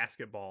up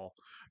basketball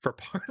for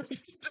part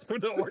for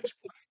the orange.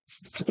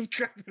 It's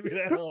cracking me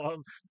the hell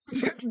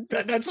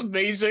up. That's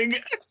amazing.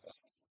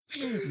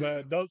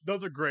 But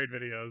those are great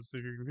videos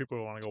if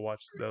people want to go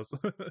watch those.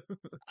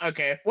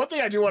 Okay, one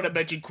thing I do want to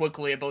mention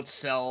quickly about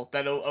Cell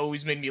that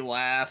always made me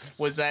laugh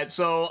was that,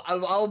 so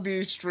I'll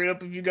be straight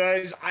up with you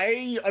guys.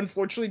 I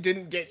unfortunately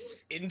didn't get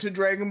into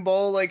Dragon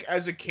Ball like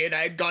as a kid.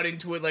 I had got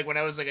into it like when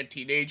I was like a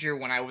teenager,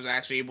 when I was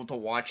actually able to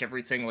watch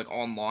everything like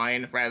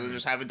online rather than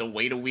just having to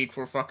wait a week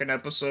for a fucking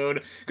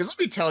episode. Because let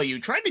me tell you,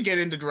 trying to get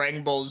into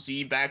Dragon Ball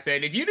Z back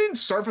then, if you didn't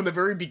start from the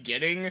very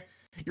beginning,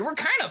 you were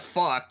kind of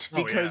fucked Oh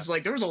yeah. because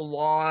like there was a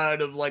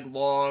lot of like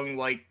long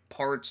like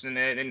parts in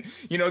it, and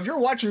if you're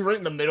watching right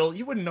in the middle,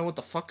 you wouldn't know what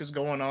the fuck is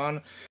going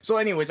on. So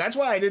anyways, that's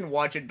why I didn't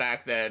watch it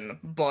back then.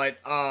 But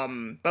I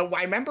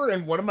remember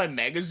in one of my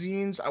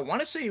magazines, I want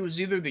to say it was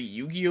either the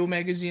Yu-Gi-Oh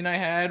magazine I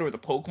had or the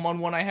Pokemon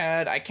one I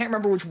had. I can't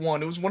remember which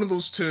one. It was one of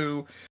those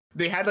two.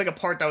 They had like a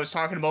part that was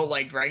talking about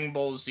like Dragon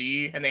Ball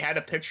Z, and they had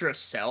a picture of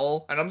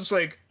Cell, and I'm just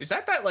like, is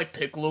that like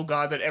Piccolo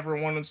god that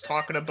everyone was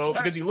talking about?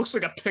 Because he looks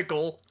like a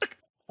pickle.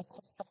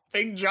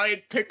 Big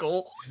giant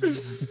pickle.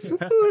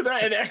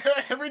 And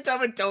every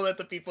time I tell that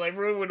to people,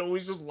 everyone would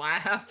always just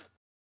laugh.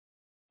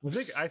 I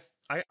think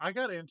I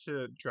got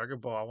into Dragon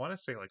Ball. I want to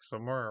say like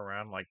somewhere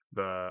around like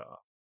the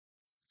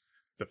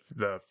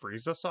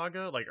Frieza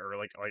saga, like or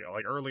like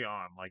early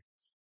on, like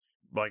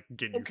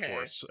Ginyu Okay.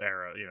 Force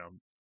era,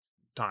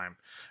 time.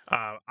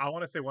 I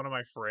want to say one of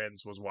my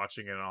friends was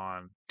watching it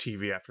on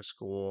TV after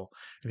school,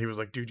 and he was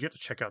like, "Dude, you have to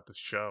check out this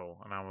show."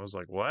 And I was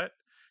like, "What?"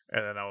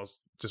 And then I was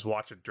just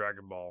watching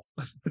Dragon Ball.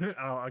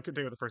 I couldn't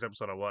tell you what the first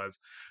episode I was,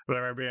 but I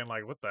remember being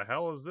like, "What the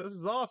hell is this? This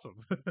is awesome!"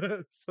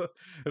 So,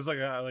 it's like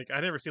I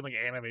never seen like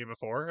anime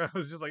before. I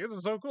was just like, "This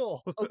is so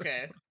cool."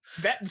 Okay.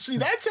 That's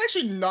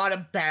actually not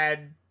a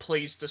bad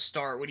place to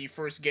start when you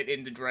first get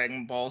into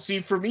Dragon Ball.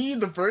 See, for me,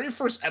 the very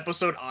first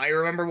episode I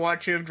remember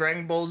watching of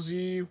Dragon Ball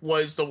Z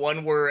was the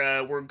one where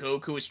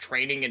Goku was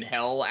training in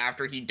hell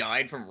after he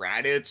died from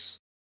Raditz.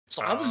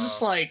 So I was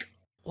just uh, like,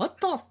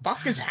 what the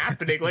fuck is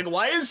happening? Like,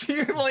 why is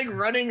he like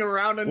running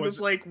around in was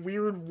this like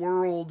weird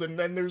world, and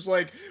then there's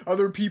like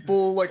other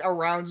people like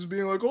around just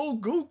being like, "Oh,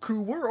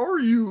 Goku, where are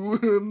you?"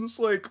 I'm just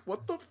like,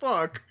 what the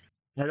fuck?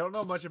 I don't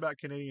know much about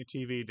Canadian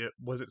TV.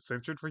 Was it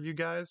censored for you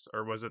guys,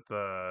 or was it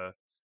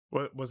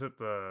what was it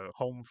the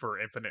Home for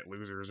Infinite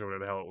Losers or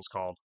whatever the hell it was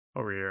called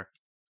over here?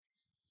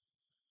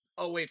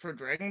 Oh wait, for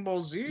Dragon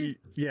Ball Z?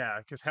 Yeah,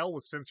 because Hell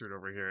was censored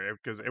over here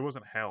because it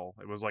wasn't Hell.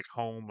 It was like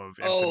Home of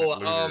Infinite Oh,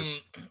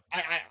 Losers.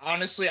 I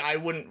honestly I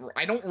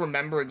don't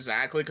remember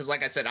exactly because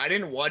like I said, I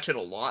didn't watch it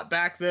a lot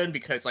back then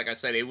because like I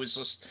said, it was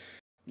just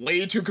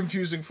way too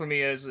confusing for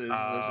me as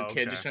a kid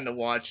Okay. just trying to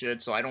watch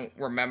it. So I don't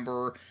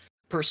remember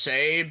per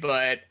se,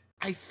 but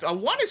I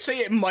want to say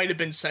it might have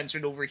been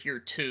censored over here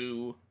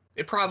too.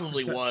 It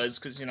probably was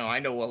because I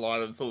know a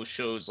lot of those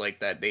shows like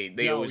that they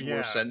No, always were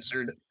yeah,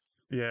 censored.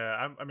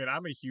 yeah. I mean,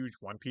 I'm a huge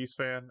One Piece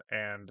fan,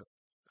 and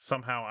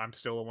somehow I'm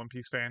still a One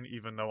Piece fan,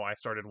 even though I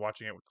started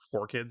watching it with the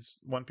Four Kids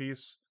One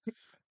Piece.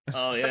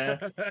 Oh yeah.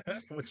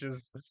 Which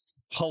is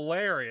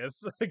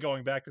hilarious.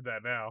 Going back to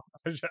that now,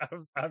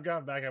 I've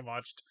gone back and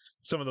watched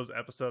some of those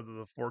episodes of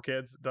the Four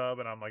Kids dub,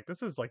 and I'm like,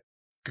 this is like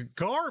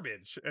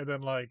garbage. And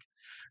then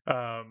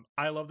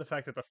I love the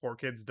fact that the Four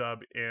Kids dub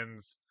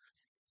ends.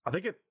 I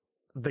think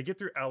they get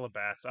through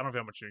Alabasta. I don't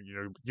know how much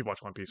you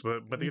watch One Piece,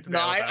 but they get to the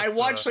No, I Alabasta.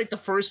 watched like the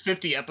first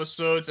 50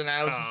 episodes and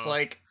I was just Uh,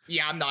 like,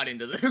 yeah, I'm not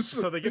into this.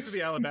 so they get to the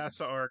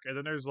Alabasta arc, and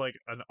then there's like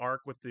an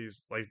arc with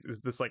these like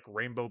this like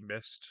rainbow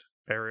mist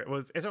area. Well,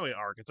 it's not really an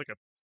arc. It's like a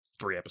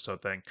 3 episode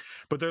thing,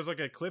 but there's like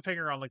a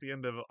cliffhanger on like the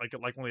end of like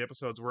one of the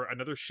episodes where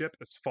another ship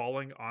is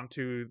falling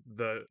onto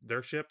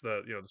their ship,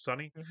 the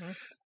Sunny, hmm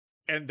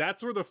and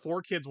that's where the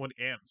Four Kids one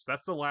ends.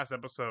 That's the last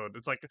episode.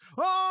 It's like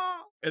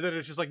ah, and then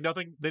it's just like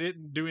nothing. They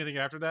didn't do anything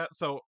after that.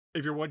 So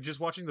if you're just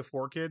watching the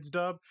Four Kids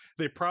dub,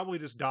 they probably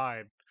just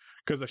died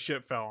because the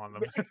ship fell on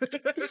them.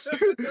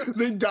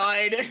 They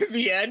died at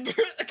the end.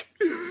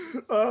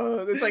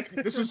 It's like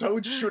this is how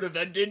it should have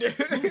ended.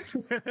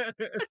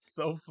 It's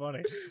so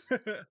funny.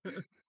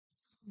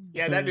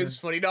 Yeah, that is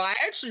funny. No, I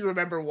actually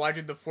remember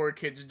watching the Four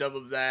Kids dub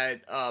of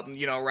that,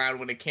 around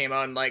when it came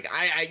out, and like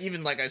I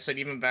even like I said,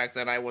 even back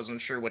then I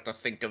wasn't sure what to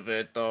think of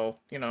it, though.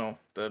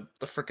 The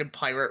freaking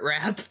pirate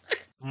rap.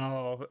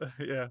 Oh,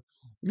 yeah.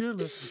 Yeah,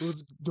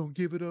 don't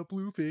give it up,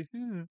 Luffy.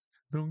 Yeah.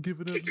 Don't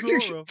give it up,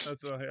 Zoro.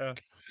 That's yeah.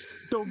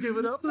 Don't give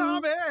it up,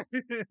 Nami.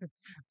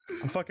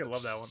 I fucking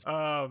love that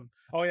one.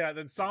 Oh yeah,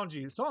 then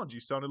Sanji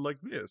sounded like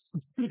this.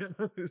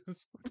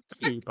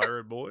 Hey,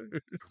 pirate boy.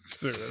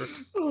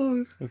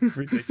 It's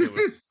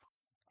ridiculous.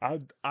 I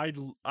I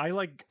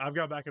I've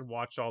gone back and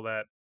watched all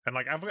that, and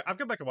like I've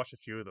gone back and watched a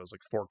few of those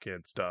like 4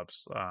 Kid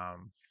stubs.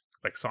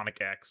 Like Sonic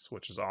X,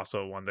 which is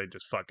also one they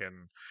just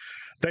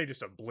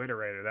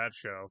obliterated that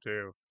show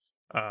too.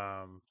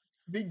 Um,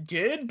 They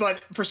did,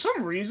 but for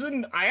some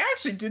reason, I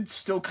actually did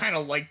still kind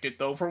of liked it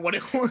though for what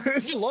it I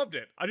was. loved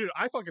it.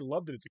 I fucking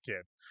loved it as a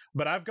kid.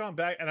 But I've gone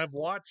back and I've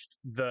watched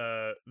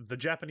the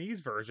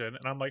Japanese version,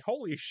 and I'm like,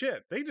 holy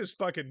shit, they just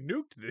fucking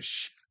nuked this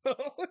show.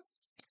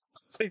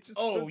 They just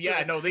Oh yeah,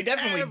 censor no, they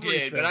definitely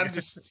did, but everything. I'm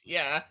just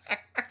yeah.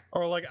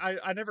 Or like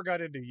I never got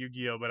into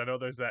Yu-Gi-Oh, but I know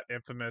there's that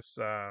infamous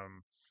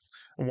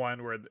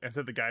one where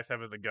instead of the guys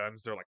having the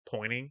guns, they're like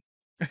pointing.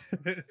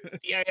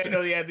 Yeah, I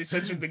know. Yeah, they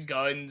censored the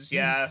guns.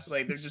 Yeah,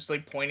 like they're just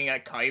like pointing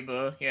at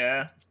Kaiba.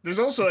 Yeah. There's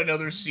also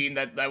another scene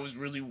that was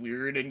really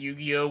weird in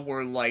Yu-Gi-Oh,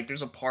 where like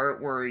there's a part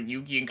where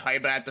Yugi and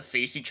Kaiba have to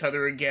face each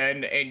other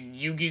again, and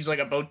Yugi's like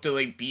about to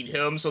like beat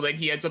him, so then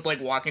he ends up like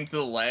walking to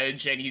the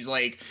ledge, and he's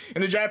like,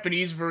 in the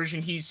Japanese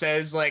version, he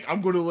says like, "I'm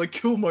gonna like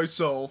kill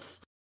myself."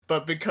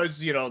 But because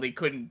they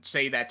couldn't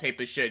say that type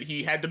of shit,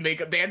 they had to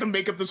make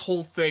up this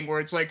whole thing where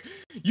it's like,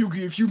 Yugi,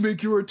 if you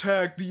make your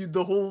attack,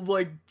 the whole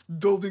like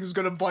building is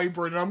gonna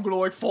vibrate and I'm gonna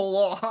like fall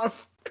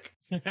off.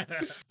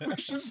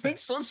 Which is like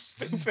so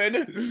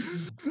stupid.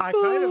 I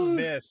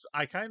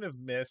kind of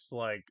miss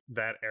like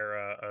that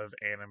era of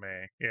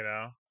anime, you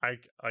know?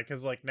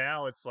 Cuz like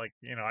now it's like,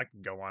 I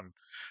can go on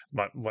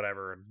but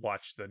whatever and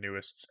watch the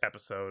newest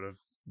episode of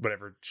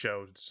whatever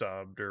show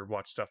subbed or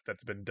watch stuff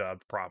that's been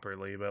dubbed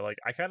properly, but like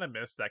I kind of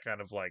miss that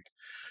kind of like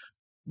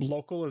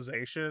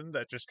localization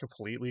that just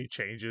completely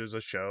changes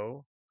a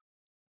show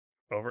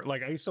over.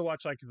 Like I used to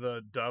watch like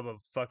the dub of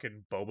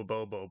fucking Boba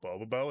Bo,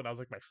 and that was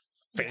like my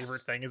favorite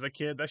Yes. thing as a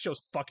kid. That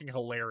show's fucking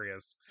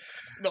hilarious.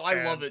 No,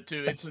 I love And it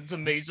too. It's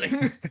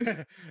amazing.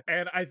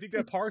 and I think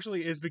that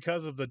partially is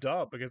because of the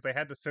dub, because they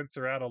had to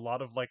censor out a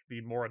lot of like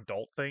the more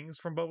adult things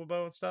from Boba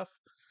Bo and stuff.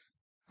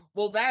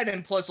 Well, that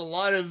and plus a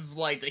lot of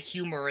like the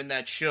humor in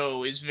that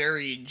show is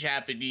very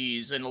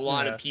Japanese, and a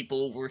lot of Yeah.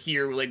 people over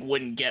here like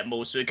wouldn't get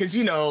most of it because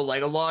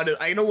like a lot of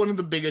I know one of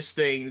the biggest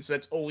things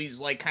that's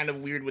always like kind of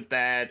weird with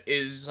that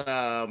is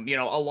a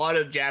lot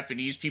of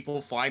Japanese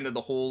people find that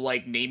the whole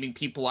like naming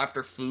people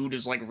after food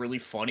is like really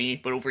funny,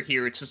 but over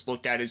here it's just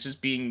looked at as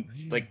just being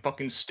like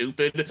fucking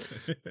stupid.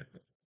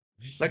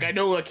 Like I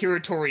know Akira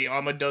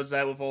Toriyama does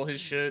that with all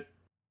his shit,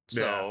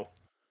 Yeah. so.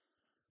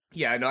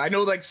 Yeah, no, I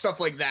know like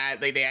stuff like that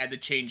they had to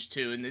change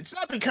too, and it's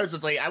not because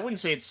of like I wouldn't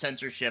say it's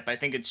censorship. I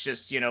think it's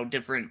just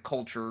different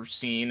culture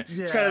scene.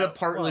 It's kind of Yeah.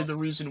 partly the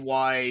reason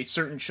why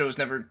certain shows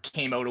never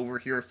came out over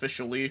here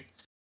officially.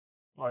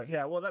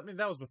 Yeah, well, that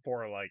was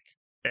before like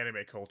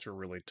anime culture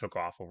really took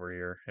off over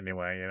here.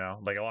 Anyway,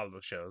 like a lot of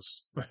the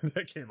shows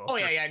that came Oh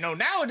yeah, over. yeah, no.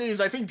 Nowadays,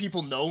 I think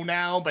people know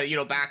now, but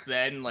back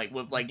then, like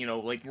with like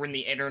like when the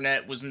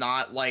internet was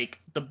not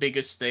like the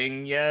biggest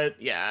thing yet.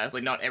 Yeah,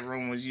 like not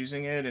everyone was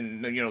using it,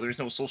 and there's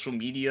no social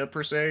media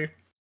per se.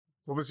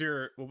 What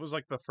was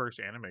like the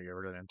first anime you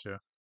ever got into?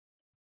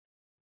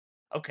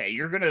 Okay,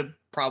 you're gonna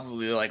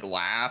probably like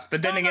laugh,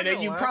 but No, then I'm not again,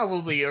 gonna you laugh.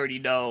 probably already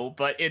know.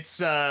 But it's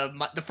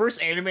the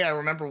first anime I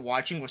remember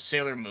watching was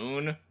Sailor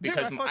Moon Dude,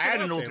 because I I fucking had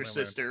love an older Sailor Moon.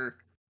 sister.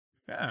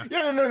 Yeah.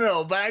 Yeah, no, no,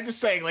 no. But I'm just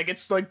saying, like,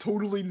 it's like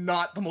totally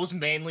not the most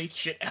manly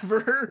shit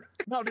ever.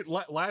 No, dude.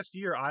 Last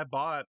year I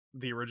bought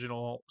the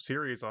original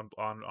series on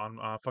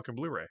fucking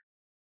Blu-ray.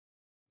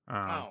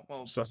 Oh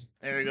well, So,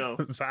 there you go.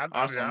 so I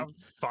Awesome.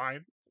 was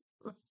fine.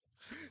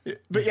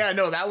 But yeah,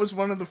 no, that was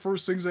one of the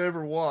first things I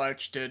ever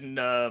watched, and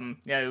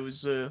yeah, it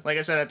was like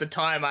I said at the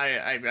time,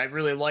 I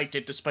really liked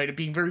it despite it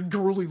being very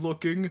girly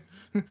looking,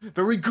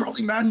 very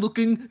girly man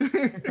looking.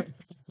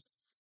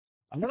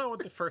 I don't know what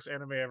the first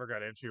anime I ever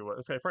got into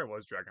was. It probably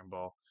was Dragon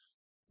Ball,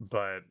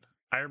 but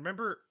I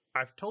remember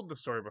I've told the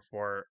story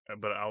before,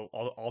 but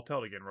I'll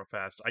tell it again real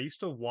fast. I used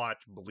to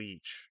watch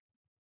Bleach,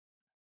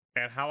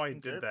 and how I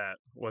did Okay. that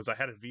was I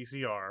had a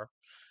VCR,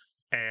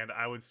 and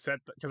I would set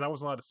because I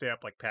wasn't allowed to stay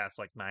up like past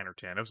like 9 or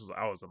 10.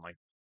 I was in like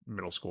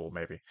middle school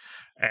maybe,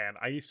 and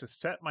I used to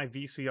set my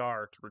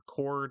VCR to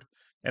record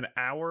an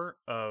hour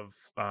of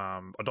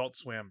Adult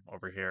Swim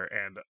over here,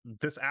 and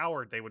this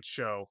hour they would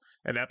show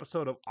an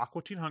episode of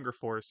Aqua Teen Hunger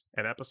Force,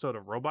 an episode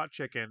of Robot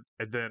Chicken,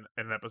 and then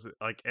an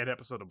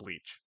episode of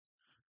Bleach.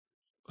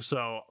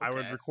 So I would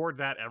Okay. record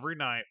that every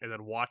night and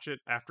then watch it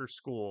after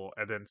school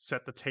and then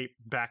set the tape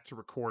back to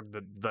record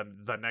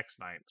the next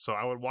night. So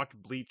I would watch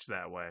Bleach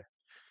that way.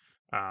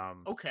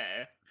 Um,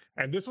 Okay.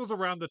 and this was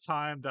around the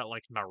time that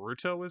like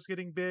Naruto was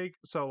getting big.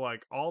 So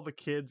like all the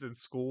kids in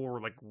school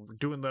were like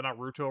doing the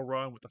Naruto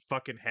run with the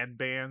fucking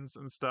headbands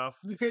and stuff.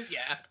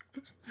 Yeah.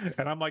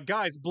 And I'm like,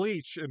 guys,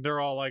 Bleach. And they're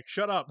all like,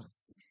 shut up.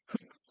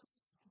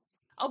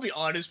 I'll be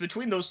honest,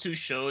 between those two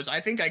shows, I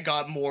think I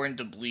got more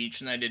into Bleach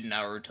than I did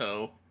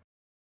Naruto.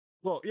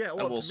 Well, yeah,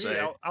 I well, will to me,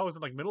 say. I was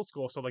in like middle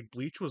school, so like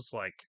Bleach was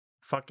like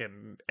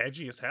fucking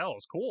edgy as hell.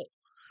 It's cool.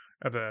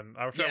 And then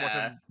I was trying Yeah,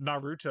 watching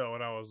Naruto,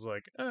 and I was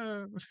like,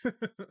 I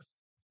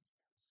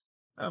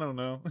don't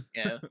know.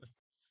 yeah.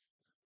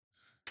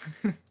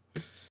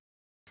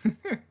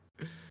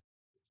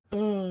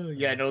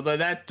 Yeah, no,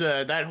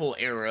 that whole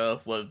era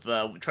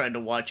of trying to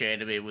watch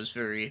anime was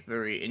very,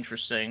 very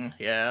interesting.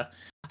 Yeah.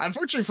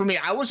 Unfortunately for me,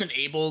 I wasn't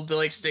able to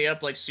like stay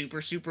up like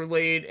super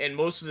late, and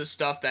most of the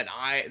stuff that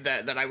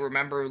I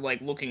remember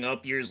like looking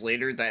up years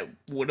later that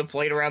would have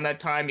played around that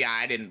time, yeah,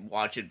 I didn't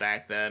watch it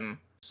back then.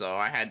 So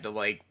I had to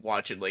like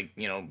watch it like,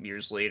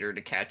 years later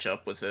to catch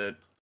up with it.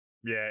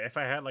 Yeah, if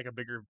I had like a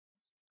bigger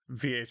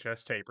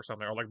VHS tape or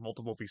something, or like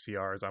multiple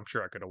VCRs, I'm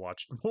sure I could have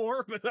watched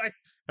more. But I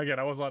wasn't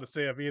allowed to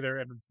stay up either,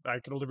 and I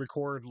could only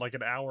record like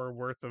an hour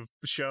worth of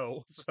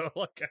show. So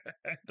like,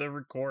 I had to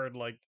record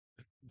like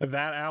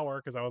that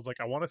hour because I was like,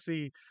 I want to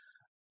see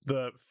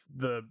the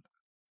the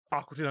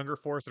Aqua Teen Hunger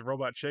Force and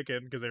Robot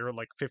Chicken because they were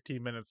like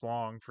 15 minutes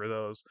long for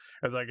those.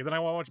 And then I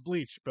want to watch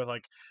Bleach, but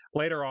like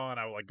later on,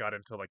 I like got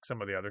into like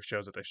some of the other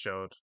shows that they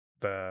showed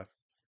the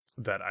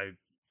that I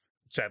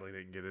sadly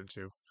didn't get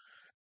into.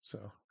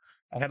 So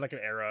I had like an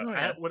era. Oh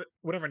I had yeah.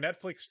 whenever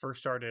Netflix first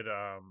started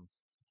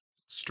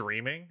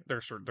streaming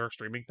their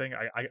streaming thing.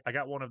 I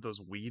got one of those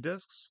Wii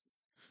discs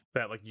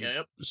that like you Yeah,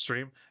 yep.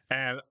 stream,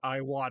 and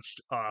I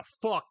watched a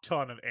fuck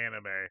ton of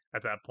anime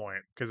at that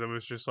point because it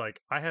was just like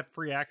I have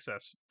free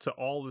access to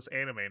all this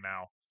anime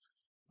now.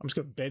 I'm just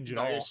gonna binge it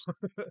all. Nice.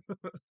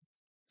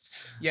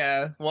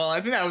 Yeah, well,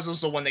 I think that was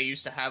also one they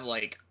used to have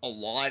like a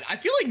lot. I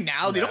feel like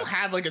now they Yeah, don't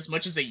have like as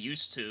much as they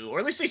used to, or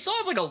at least they still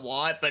have like a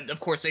lot, but of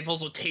course they've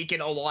also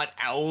taken a lot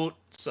out.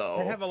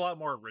 they So have a lot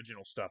more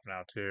original stuff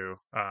now too.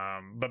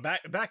 But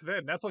back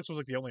then, Netflix was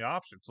like the only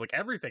option. So like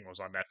everything was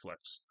on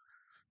Netflix.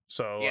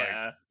 So like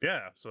yeah,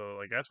 yeah, so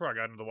like that's where I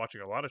got into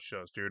watching a lot of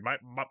shows, dude. My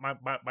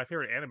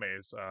favorite anime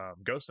is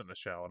Ghost in the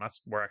Shell, and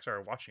that's where I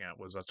started watching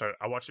it.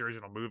 I watched the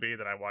original movie,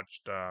 then I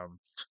watched the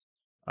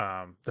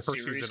the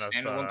first series season of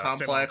standalone Standalone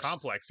complex.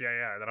 Complex. Yeah,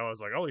 yeah. And then I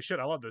was like, holy shit,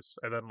 I love this.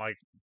 And then like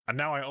and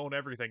now I own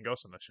everything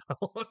Ghost in the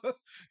Shell.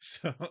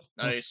 So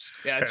Nice.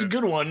 Yeah, it's a and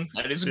good one.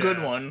 That is a good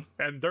yeah. one.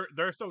 And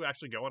they're still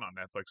actually going on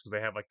Netflix because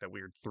they have like that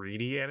weird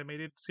 3D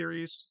animated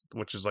series,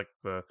 which is like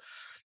the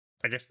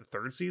I guess the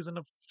third season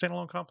of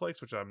Standalone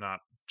Complex, which I'm not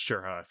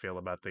sure how I feel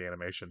about the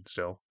animation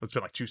still. It's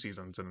been like 2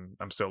 seasons and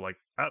I'm still like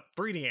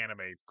 3D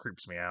anime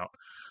creeps me out.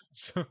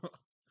 So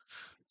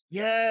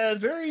Yeah,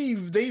 very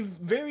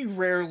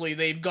rarely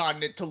they've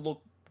gotten it to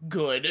look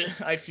good.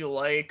 I feel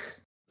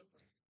like.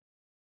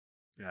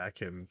 yeah, I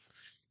can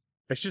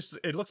it's just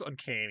it looks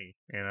uncanny,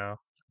 you know.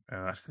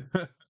 Uh,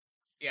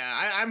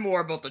 Yeah, I'm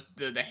more about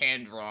the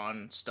hand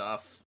drawn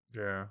stuff.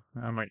 yeah,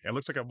 I'm like it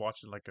looks like I'm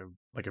watching like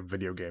a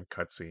video game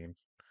cutscene.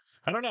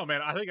 I don't know,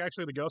 man. I think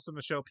actually the Ghost in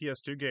the Shell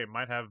PS2 game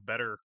might have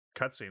better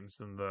cutscenes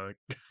than the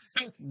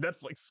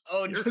Netflix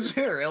Oh, does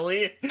it series.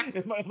 really?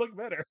 It might look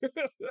better.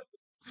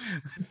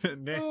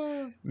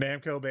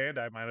 Namco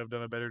Bandai might have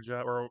done a better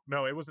job, or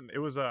no, it wasn't. It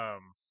was I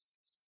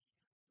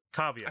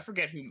Kavia.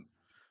 forget who.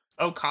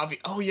 Oh, Kavi.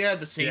 Oh yeah,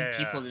 the same Yeah,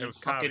 people yeah, that it did was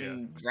Kavia.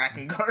 fucking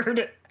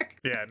Drakengard.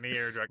 Yeah,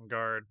 Nier, Dragon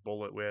Guard,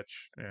 Bullet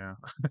Witch. Yeah,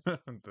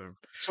 the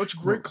Such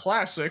R- great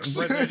classics.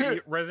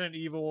 Resident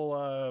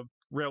Evil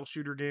rail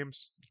shooter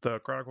games, the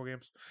Chronicle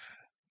games.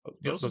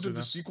 They also Those are did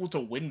the them. sequel to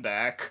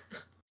Winback.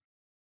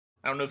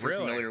 I don't know if you're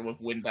Really? familiar with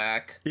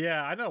Winback.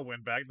 Yeah, I know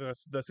Winback,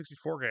 the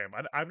 64 game.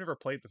 I've never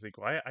played the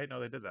sequel. I know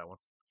they did that one.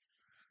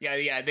 Yeah,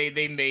 yeah,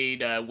 they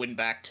made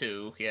Winback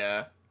too.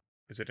 Yeah,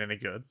 Is it any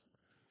good?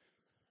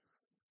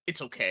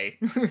 it's okay.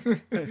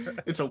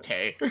 It's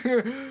okay.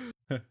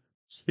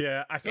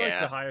 Yeah, I feel like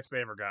the Yeah, highest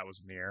they ever got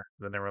was Near.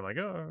 Then they were like,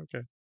 oh,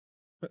 okay.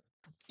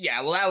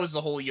 yeah. Well, that was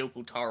the whole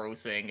Yoko Taro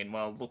thing, and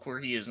well, look where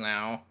he is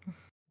now.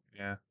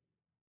 Yeah.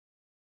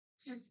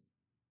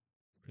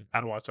 I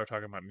don't want to start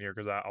talking about Near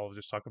because I'll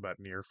just talk about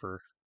Near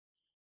for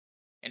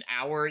An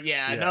hour.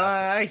 Yeah, no, yeah,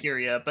 I hear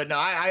you, but no,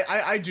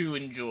 I do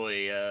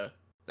enjoy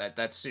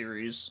that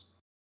series.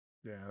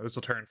 yeah. This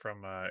will turn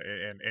from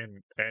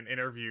an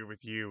interview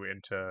with you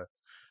into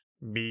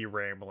me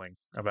rambling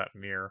about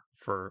Near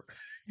for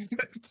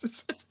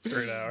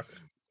for an hour.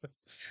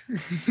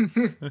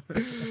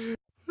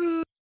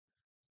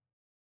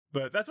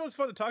 But that's what's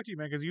fun to talk to you,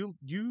 man, because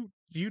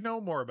you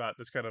know more about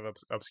this kind of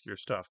obscure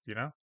stuff, you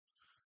know.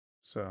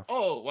 So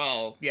Oh,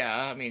 well,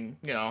 yeah, I mean,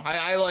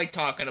 I like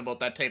talking about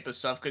that type of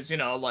stuff because,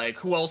 like,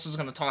 who else is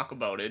going to talk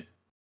about it?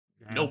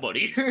 yeah.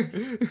 Nobody.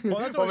 Well,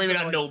 that's Well, always maybe been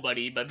not like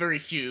nobody, but very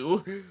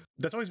few.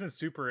 that's always been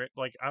super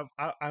like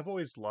I've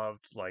always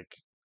loved like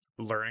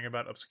learning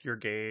about obscure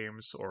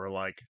games or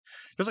like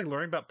just like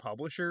learning about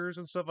publishers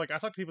and stuff. Like I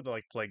talk to people that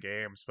like play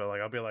games, but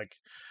like I'll be like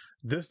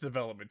this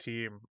development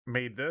team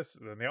made this,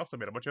 and then they also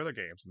made a bunch of other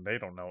games, and they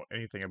don't know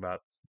anything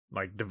about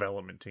like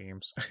development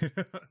teams.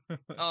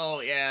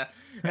 Oh yeah,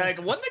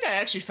 like one thing I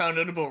actually found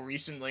out about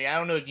recently. I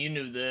don't know if you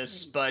knew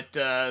this, but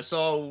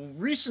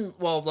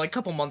like a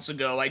couple months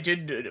ago, I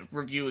did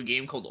review a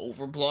game called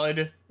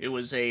Overblood. It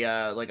was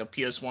a like a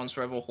PS1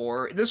 survival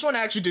horror. This one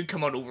actually did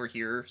come out over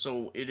here,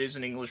 so it is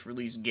an English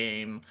release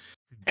game.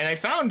 And I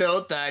found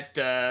out that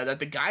that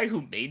the guy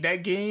who made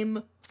that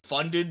game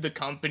funded the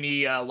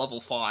company Level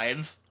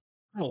 5.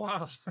 Oh,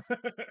 wow.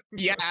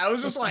 Yeah, I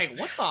was just like,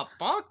 what the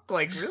fuck?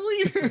 Like,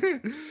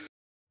 really?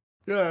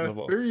 Yeah,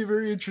 level very,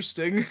 very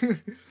interesting.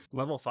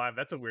 level 5,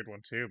 that's a weird one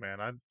too,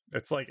 man.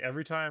 It's like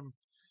every time,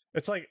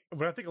 it's like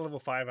when I think of level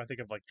 5, I think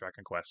of like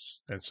Dragon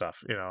Quest and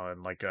stuff,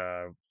 and like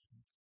the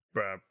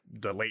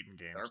Leighton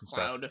games Dark and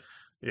stuff. Cloud.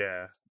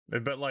 Yeah,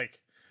 but like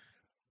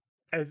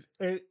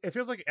it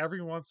feels like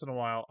every once in a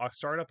while I'll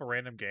start up a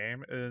random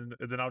game and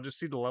then I'll just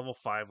see the level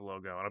 5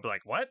 logo and I'll be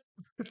like, what?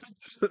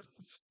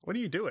 What are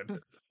you doing?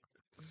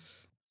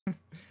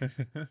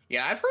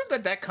 Yeah, I've heard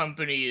that that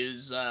company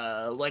is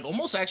like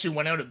almost actually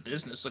went out of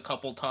business a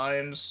couple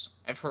times.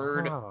 I've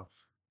heard. Oh,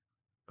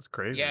 that's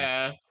crazy.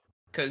 Yeah,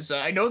 because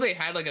I know they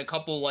had like a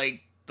couple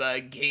like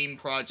game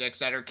projects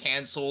that are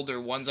canceled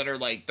or ones that are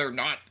like they're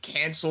not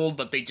canceled,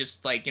 but they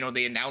just like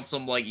they announced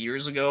them like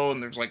years ago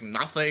and there's like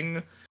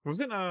nothing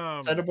Wasn't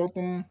said about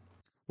them.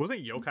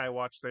 wasn't Yokai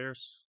Watch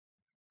theirs?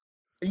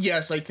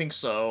 Yes, I think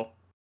so.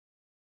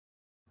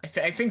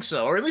 I think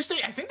so, or at least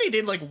I think they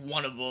did like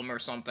one of them or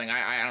something.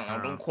 I don't know.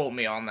 Uh, Don't quote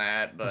me on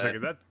that, I was but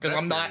like, that because that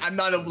I'm series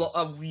not a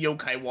is.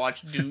 Yokai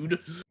Watch dude.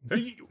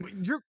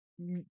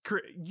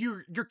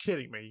 You're you're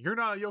kidding me. You're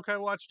not a Yokai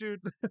Watch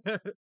dude.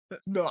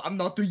 No, I'm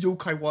not the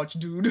Yokai Watch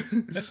dude.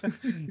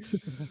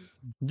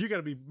 You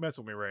gotta be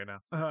messing with me right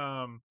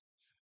now.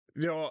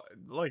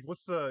 Like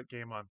what's the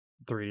game on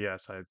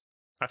 3DS?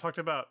 I talked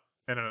about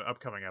in an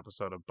upcoming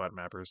episode of Butt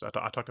Mappers.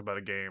 I talked about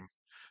a game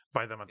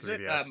by them on Is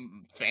it 3DS.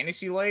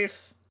 Fantasy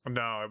Life?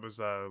 No, it was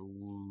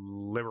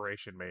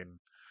Liberation Maiden.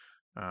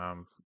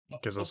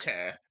 Because I was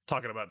Okay.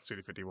 talking about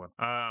Studio 51.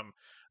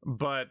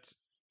 But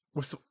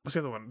what's the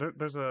other one?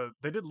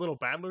 They did Little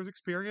Battlers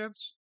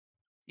Experience,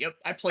 Yep,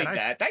 I and played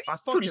that. That I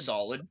game's pretty fucking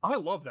solid. I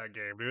love that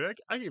game, dude.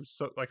 That game's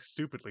so like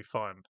stupidly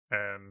fun,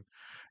 and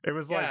it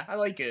was like Yeah, I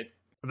like it.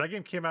 that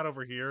game came out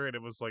over here, and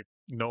it was like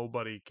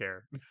nobody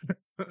cared.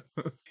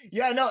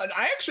 Yeah, no, and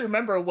I actually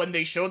remember when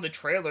they showed the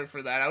trailer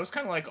for that. I was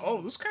kind of like,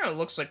 "Oh, this kind of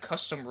looks like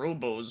custom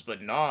robos,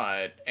 but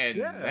not." And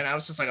Yeah, then I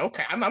was just like,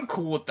 "Okay, I'm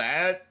cool with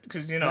that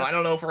because I don't that's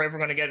know if we're ever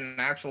gonna get an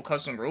actual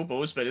custom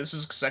robos, but this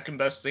is second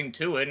best thing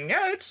to it." And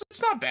yeah, it's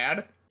not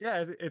bad.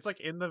 yeah, it's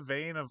like in the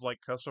vein of like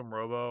Custom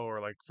Robo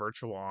or like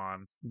Virtual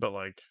On, but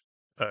like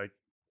a,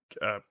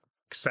 a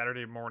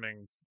Saturday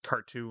morning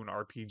cartoon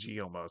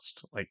RPG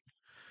almost. Like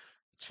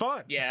it's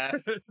fun. Yeah,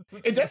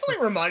 it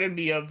definitely reminded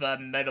me of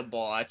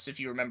Metabots, if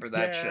you remember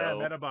that Yeah, show.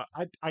 Metabot.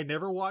 I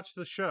never watched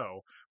the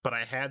show, but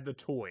I had the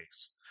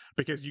toys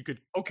because you could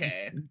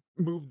Okay.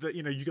 move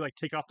you could like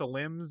take off the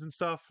limbs and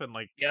stuff, and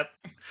like Yep.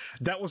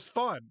 that was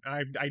fun.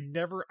 I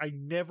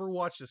never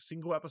watched a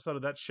single episode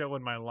of that show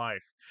in my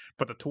life,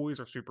 but the toys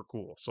are super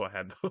cool, so I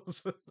had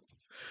those.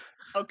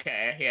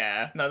 Okay,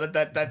 yeah. No,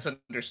 that's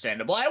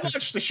understandable. I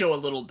watched the show a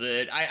little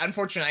bit. I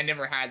unfortunately I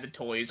never had the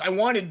toys. I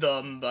wanted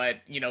them, but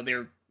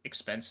they're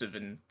expensive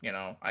and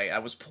I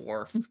was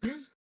poor.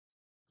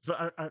 So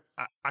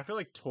I feel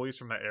like toys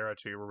from that era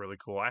too were really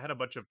cool. I had a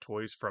bunch of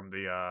toys from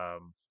the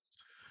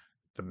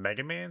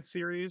Mega Man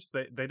series.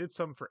 They did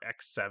some for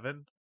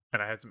X7,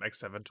 and I had some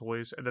X7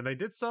 toys, and then they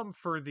did some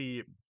for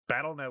the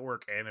Battle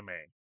Network anime.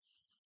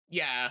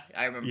 Yeah,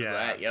 I remember Yeah,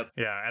 that. Yep.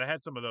 yeah, and I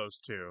had some of those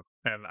too,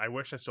 and I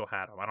wish I still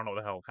had them. I don't know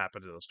what the hell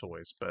happened to those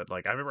toys, but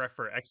like I remember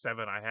for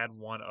X7, I had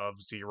one of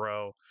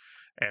Zero,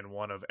 and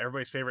one of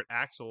everybody's favorite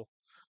Axel.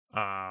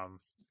 Um,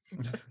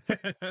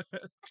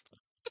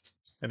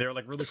 and they were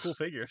like really cool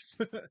figures.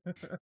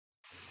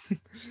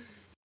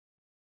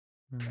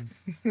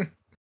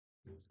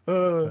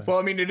 Well,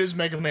 I mean, it is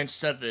Mega Man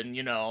 7,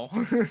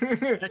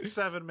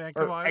 X7, man,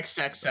 come or on.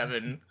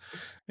 XX7.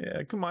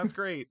 Yeah, come on, it's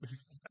great.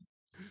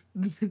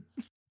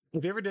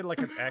 If you ever did like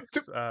an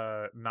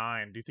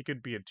X9, do you think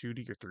it'd be a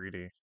 2D or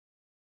 3D?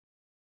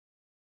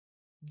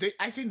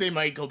 I think they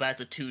might go back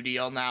to 2D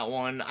on that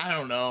one. I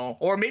don't know,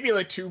 or maybe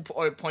like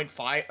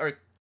 2.5 or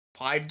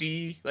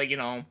 5D, like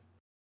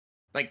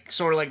like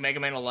sort of like Mega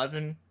Man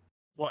 11.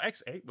 Well,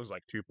 X8 was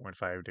like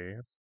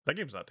 2.5D. That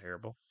game's not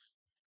terrible.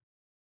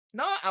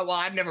 No, well,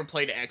 I've never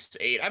played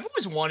X8. I've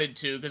always wanted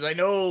to because I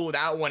know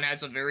that one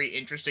has a very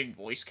interesting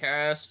voice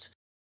cast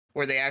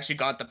where they actually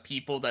got the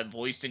people that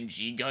voiced in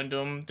G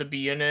Gundam to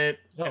be in it,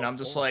 and Oh, I'm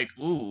just cool. like,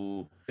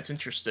 ooh, that's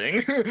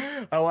interesting.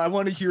 Oh, I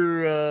want to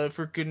hear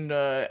freaking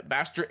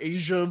Master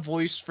Asia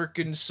voice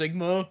freaking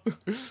Sigma.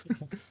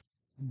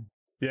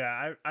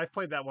 Yeah, I've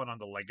played that one on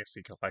the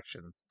Legacy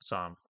Collection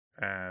some,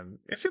 and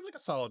it seemed like a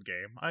solid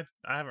game. I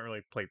haven't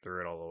really played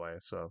through it all the way,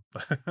 so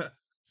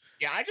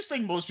Yeah, I just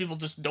think most people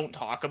just don't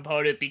talk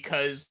about it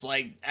because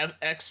like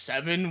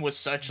X7 was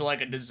such like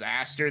a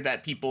disaster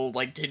that people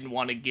like didn't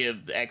want to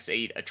give the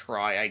X8 a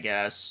try, I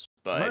guess.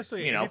 But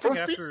Honestly, you know, for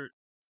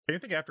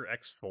anything after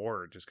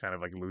X4 just kind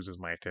of like loses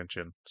my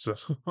attention. So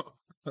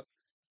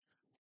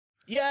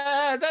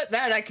yeah,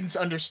 that I can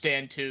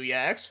understand too.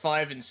 Yeah,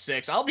 X5 and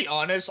 6. I'll be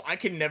honest, I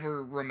can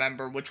never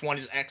remember which one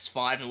is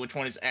X5 and which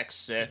one is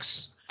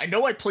X6. I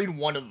know I played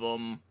one of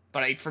them,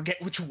 but I forget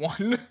which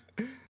one.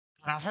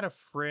 I had a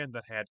friend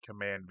that had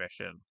Command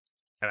Mission,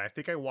 and I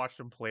think I watched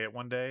him play it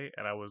one day,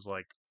 and I was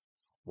like,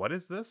 "What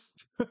is this?"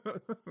 I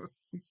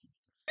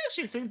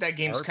actually think that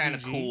game's kind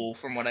of RPG? cool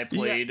from what I Yeah,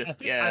 played. I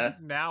Yeah.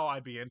 think now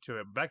I'd be into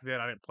it. Back then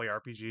I didn't play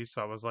RPG,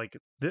 so I was like,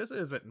 "This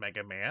isn't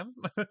Mega Man."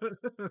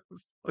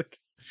 Like,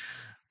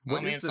 I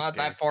what mean, is it's this not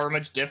game? that far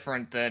much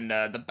different than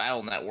the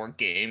Battle Network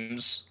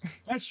games.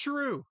 That's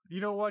true.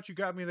 You know what? You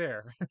got me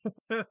there.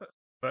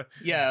 But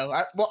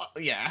Yeah, well,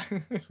 yeah.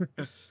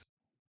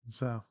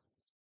 so,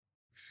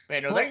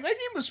 Man, no, that well, game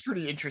was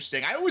pretty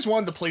interesting. I always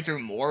wanted to play through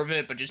more of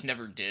it, but just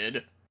never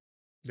did.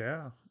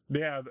 yeah,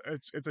 yeah.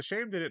 It's a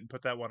shame they didn't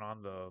put that one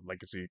on the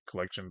Legacy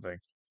Collection thing.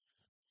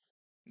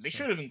 They So,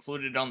 should have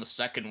included it on the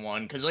second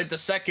one, because like the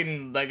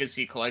second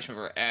Legacy Collection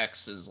for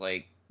X is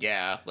like,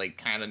 yeah, like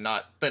kind of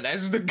not, but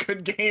as the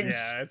good games.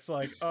 yeah, it's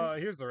like,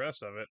 here's the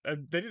rest of it.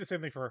 And they did the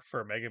same thing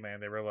for Mega Man.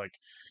 They were like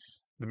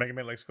the Mega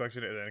Man Legacy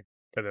Collection,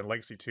 and then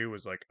Legacy 2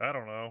 was like, I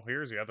don't know,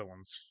 here's the other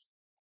ones.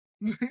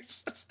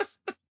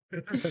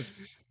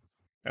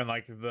 And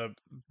like the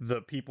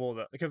people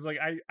that, because like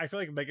I feel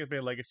like Mega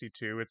Man Legacy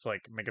 2, it's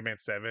like Mega Man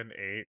 7,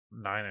 8,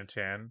 9, and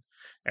 10,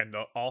 and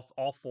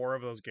all four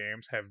of those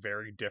games have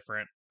very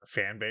different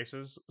fan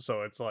bases.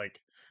 So it's like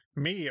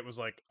me, it was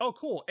like, oh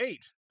cool, 8,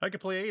 I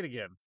could play 8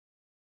 again.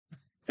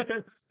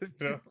 You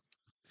know?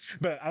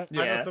 But I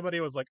know Yeah. somebody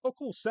was like, oh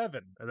cool,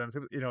 7, and then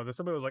then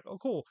somebody was like, oh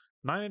cool,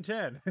 9 and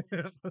 10.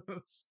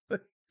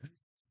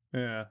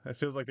 Yeah, it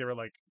feels like they were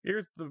like,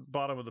 here's the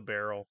bottom of the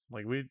barrel.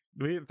 Like we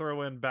didn't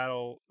throw in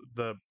battle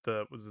the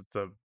was it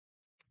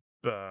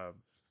uh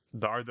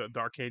the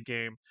arcade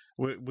game.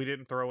 We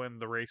didn't throw in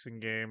the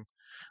racing game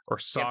or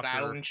Yeah,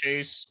 Battle soccer. and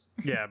Chase.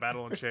 Yeah,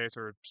 battle and chase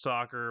or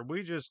soccer.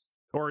 We just,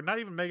 or not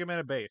even Mega Man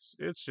at base.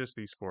 It's just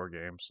these four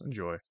games.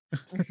 Enjoy.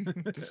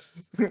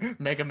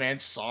 Mega Man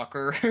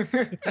Soccer.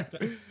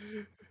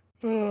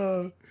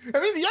 I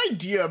mean, the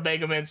idea of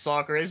Mega Man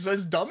Soccer is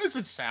as dumb as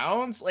it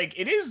sounds. Like,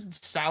 it is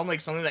sound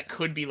like something that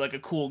could be like a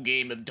cool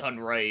game if done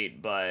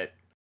right, but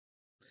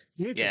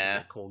You'd think it'd be yeah.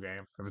 a cool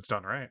game if it's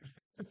done right.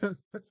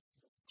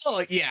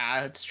 Oh,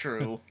 yeah, it's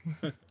true.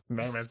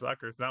 Mega Man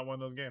Soccer is not one of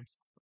those games.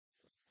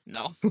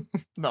 No,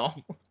 no,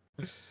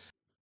 But,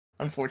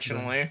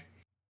 unfortunately.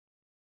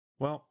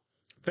 well,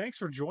 thanks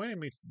for joining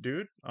me,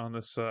 dude, on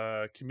this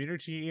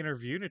community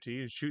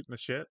interviewunity and shooting the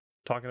shit,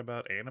 talking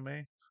about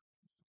anime.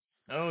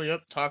 Oh,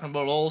 yep, talking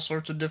about all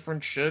sorts of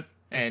different shit.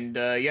 And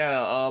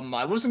yeah,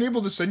 I wasn't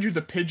able to send you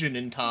the pigeon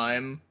in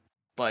time,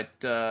 but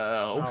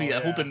Oh I hope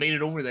yeah, it made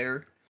it over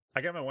there.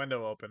 I got my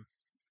window open,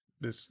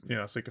 just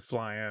so you could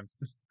fly in.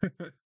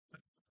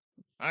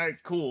 All right,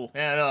 cool.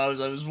 Yeah, no,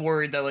 I was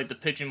worried that like the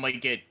pigeon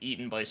might get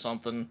eaten by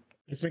something.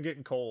 It's been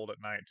getting cold at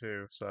night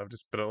too, so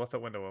but I left the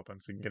window open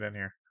so you can get in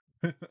here.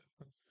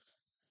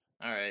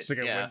 All right, It's like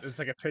yeah. it's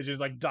like a pigeon's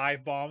like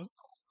dive bombs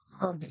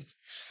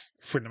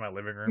into my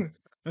living room.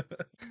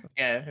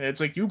 Yeah, and it's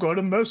like you got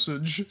a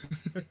message.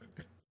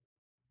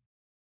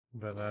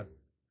 But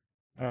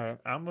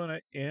I'm gonna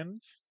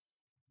end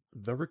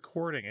the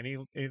recording.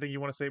 Anything you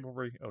want to say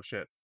before we? Oh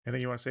shit!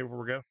 Anything you want to say before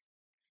we go?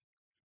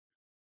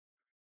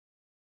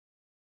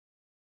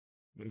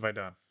 What have I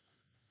done?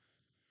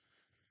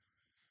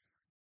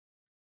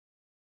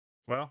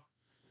 Well,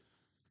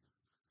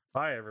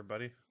 bye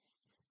everybody.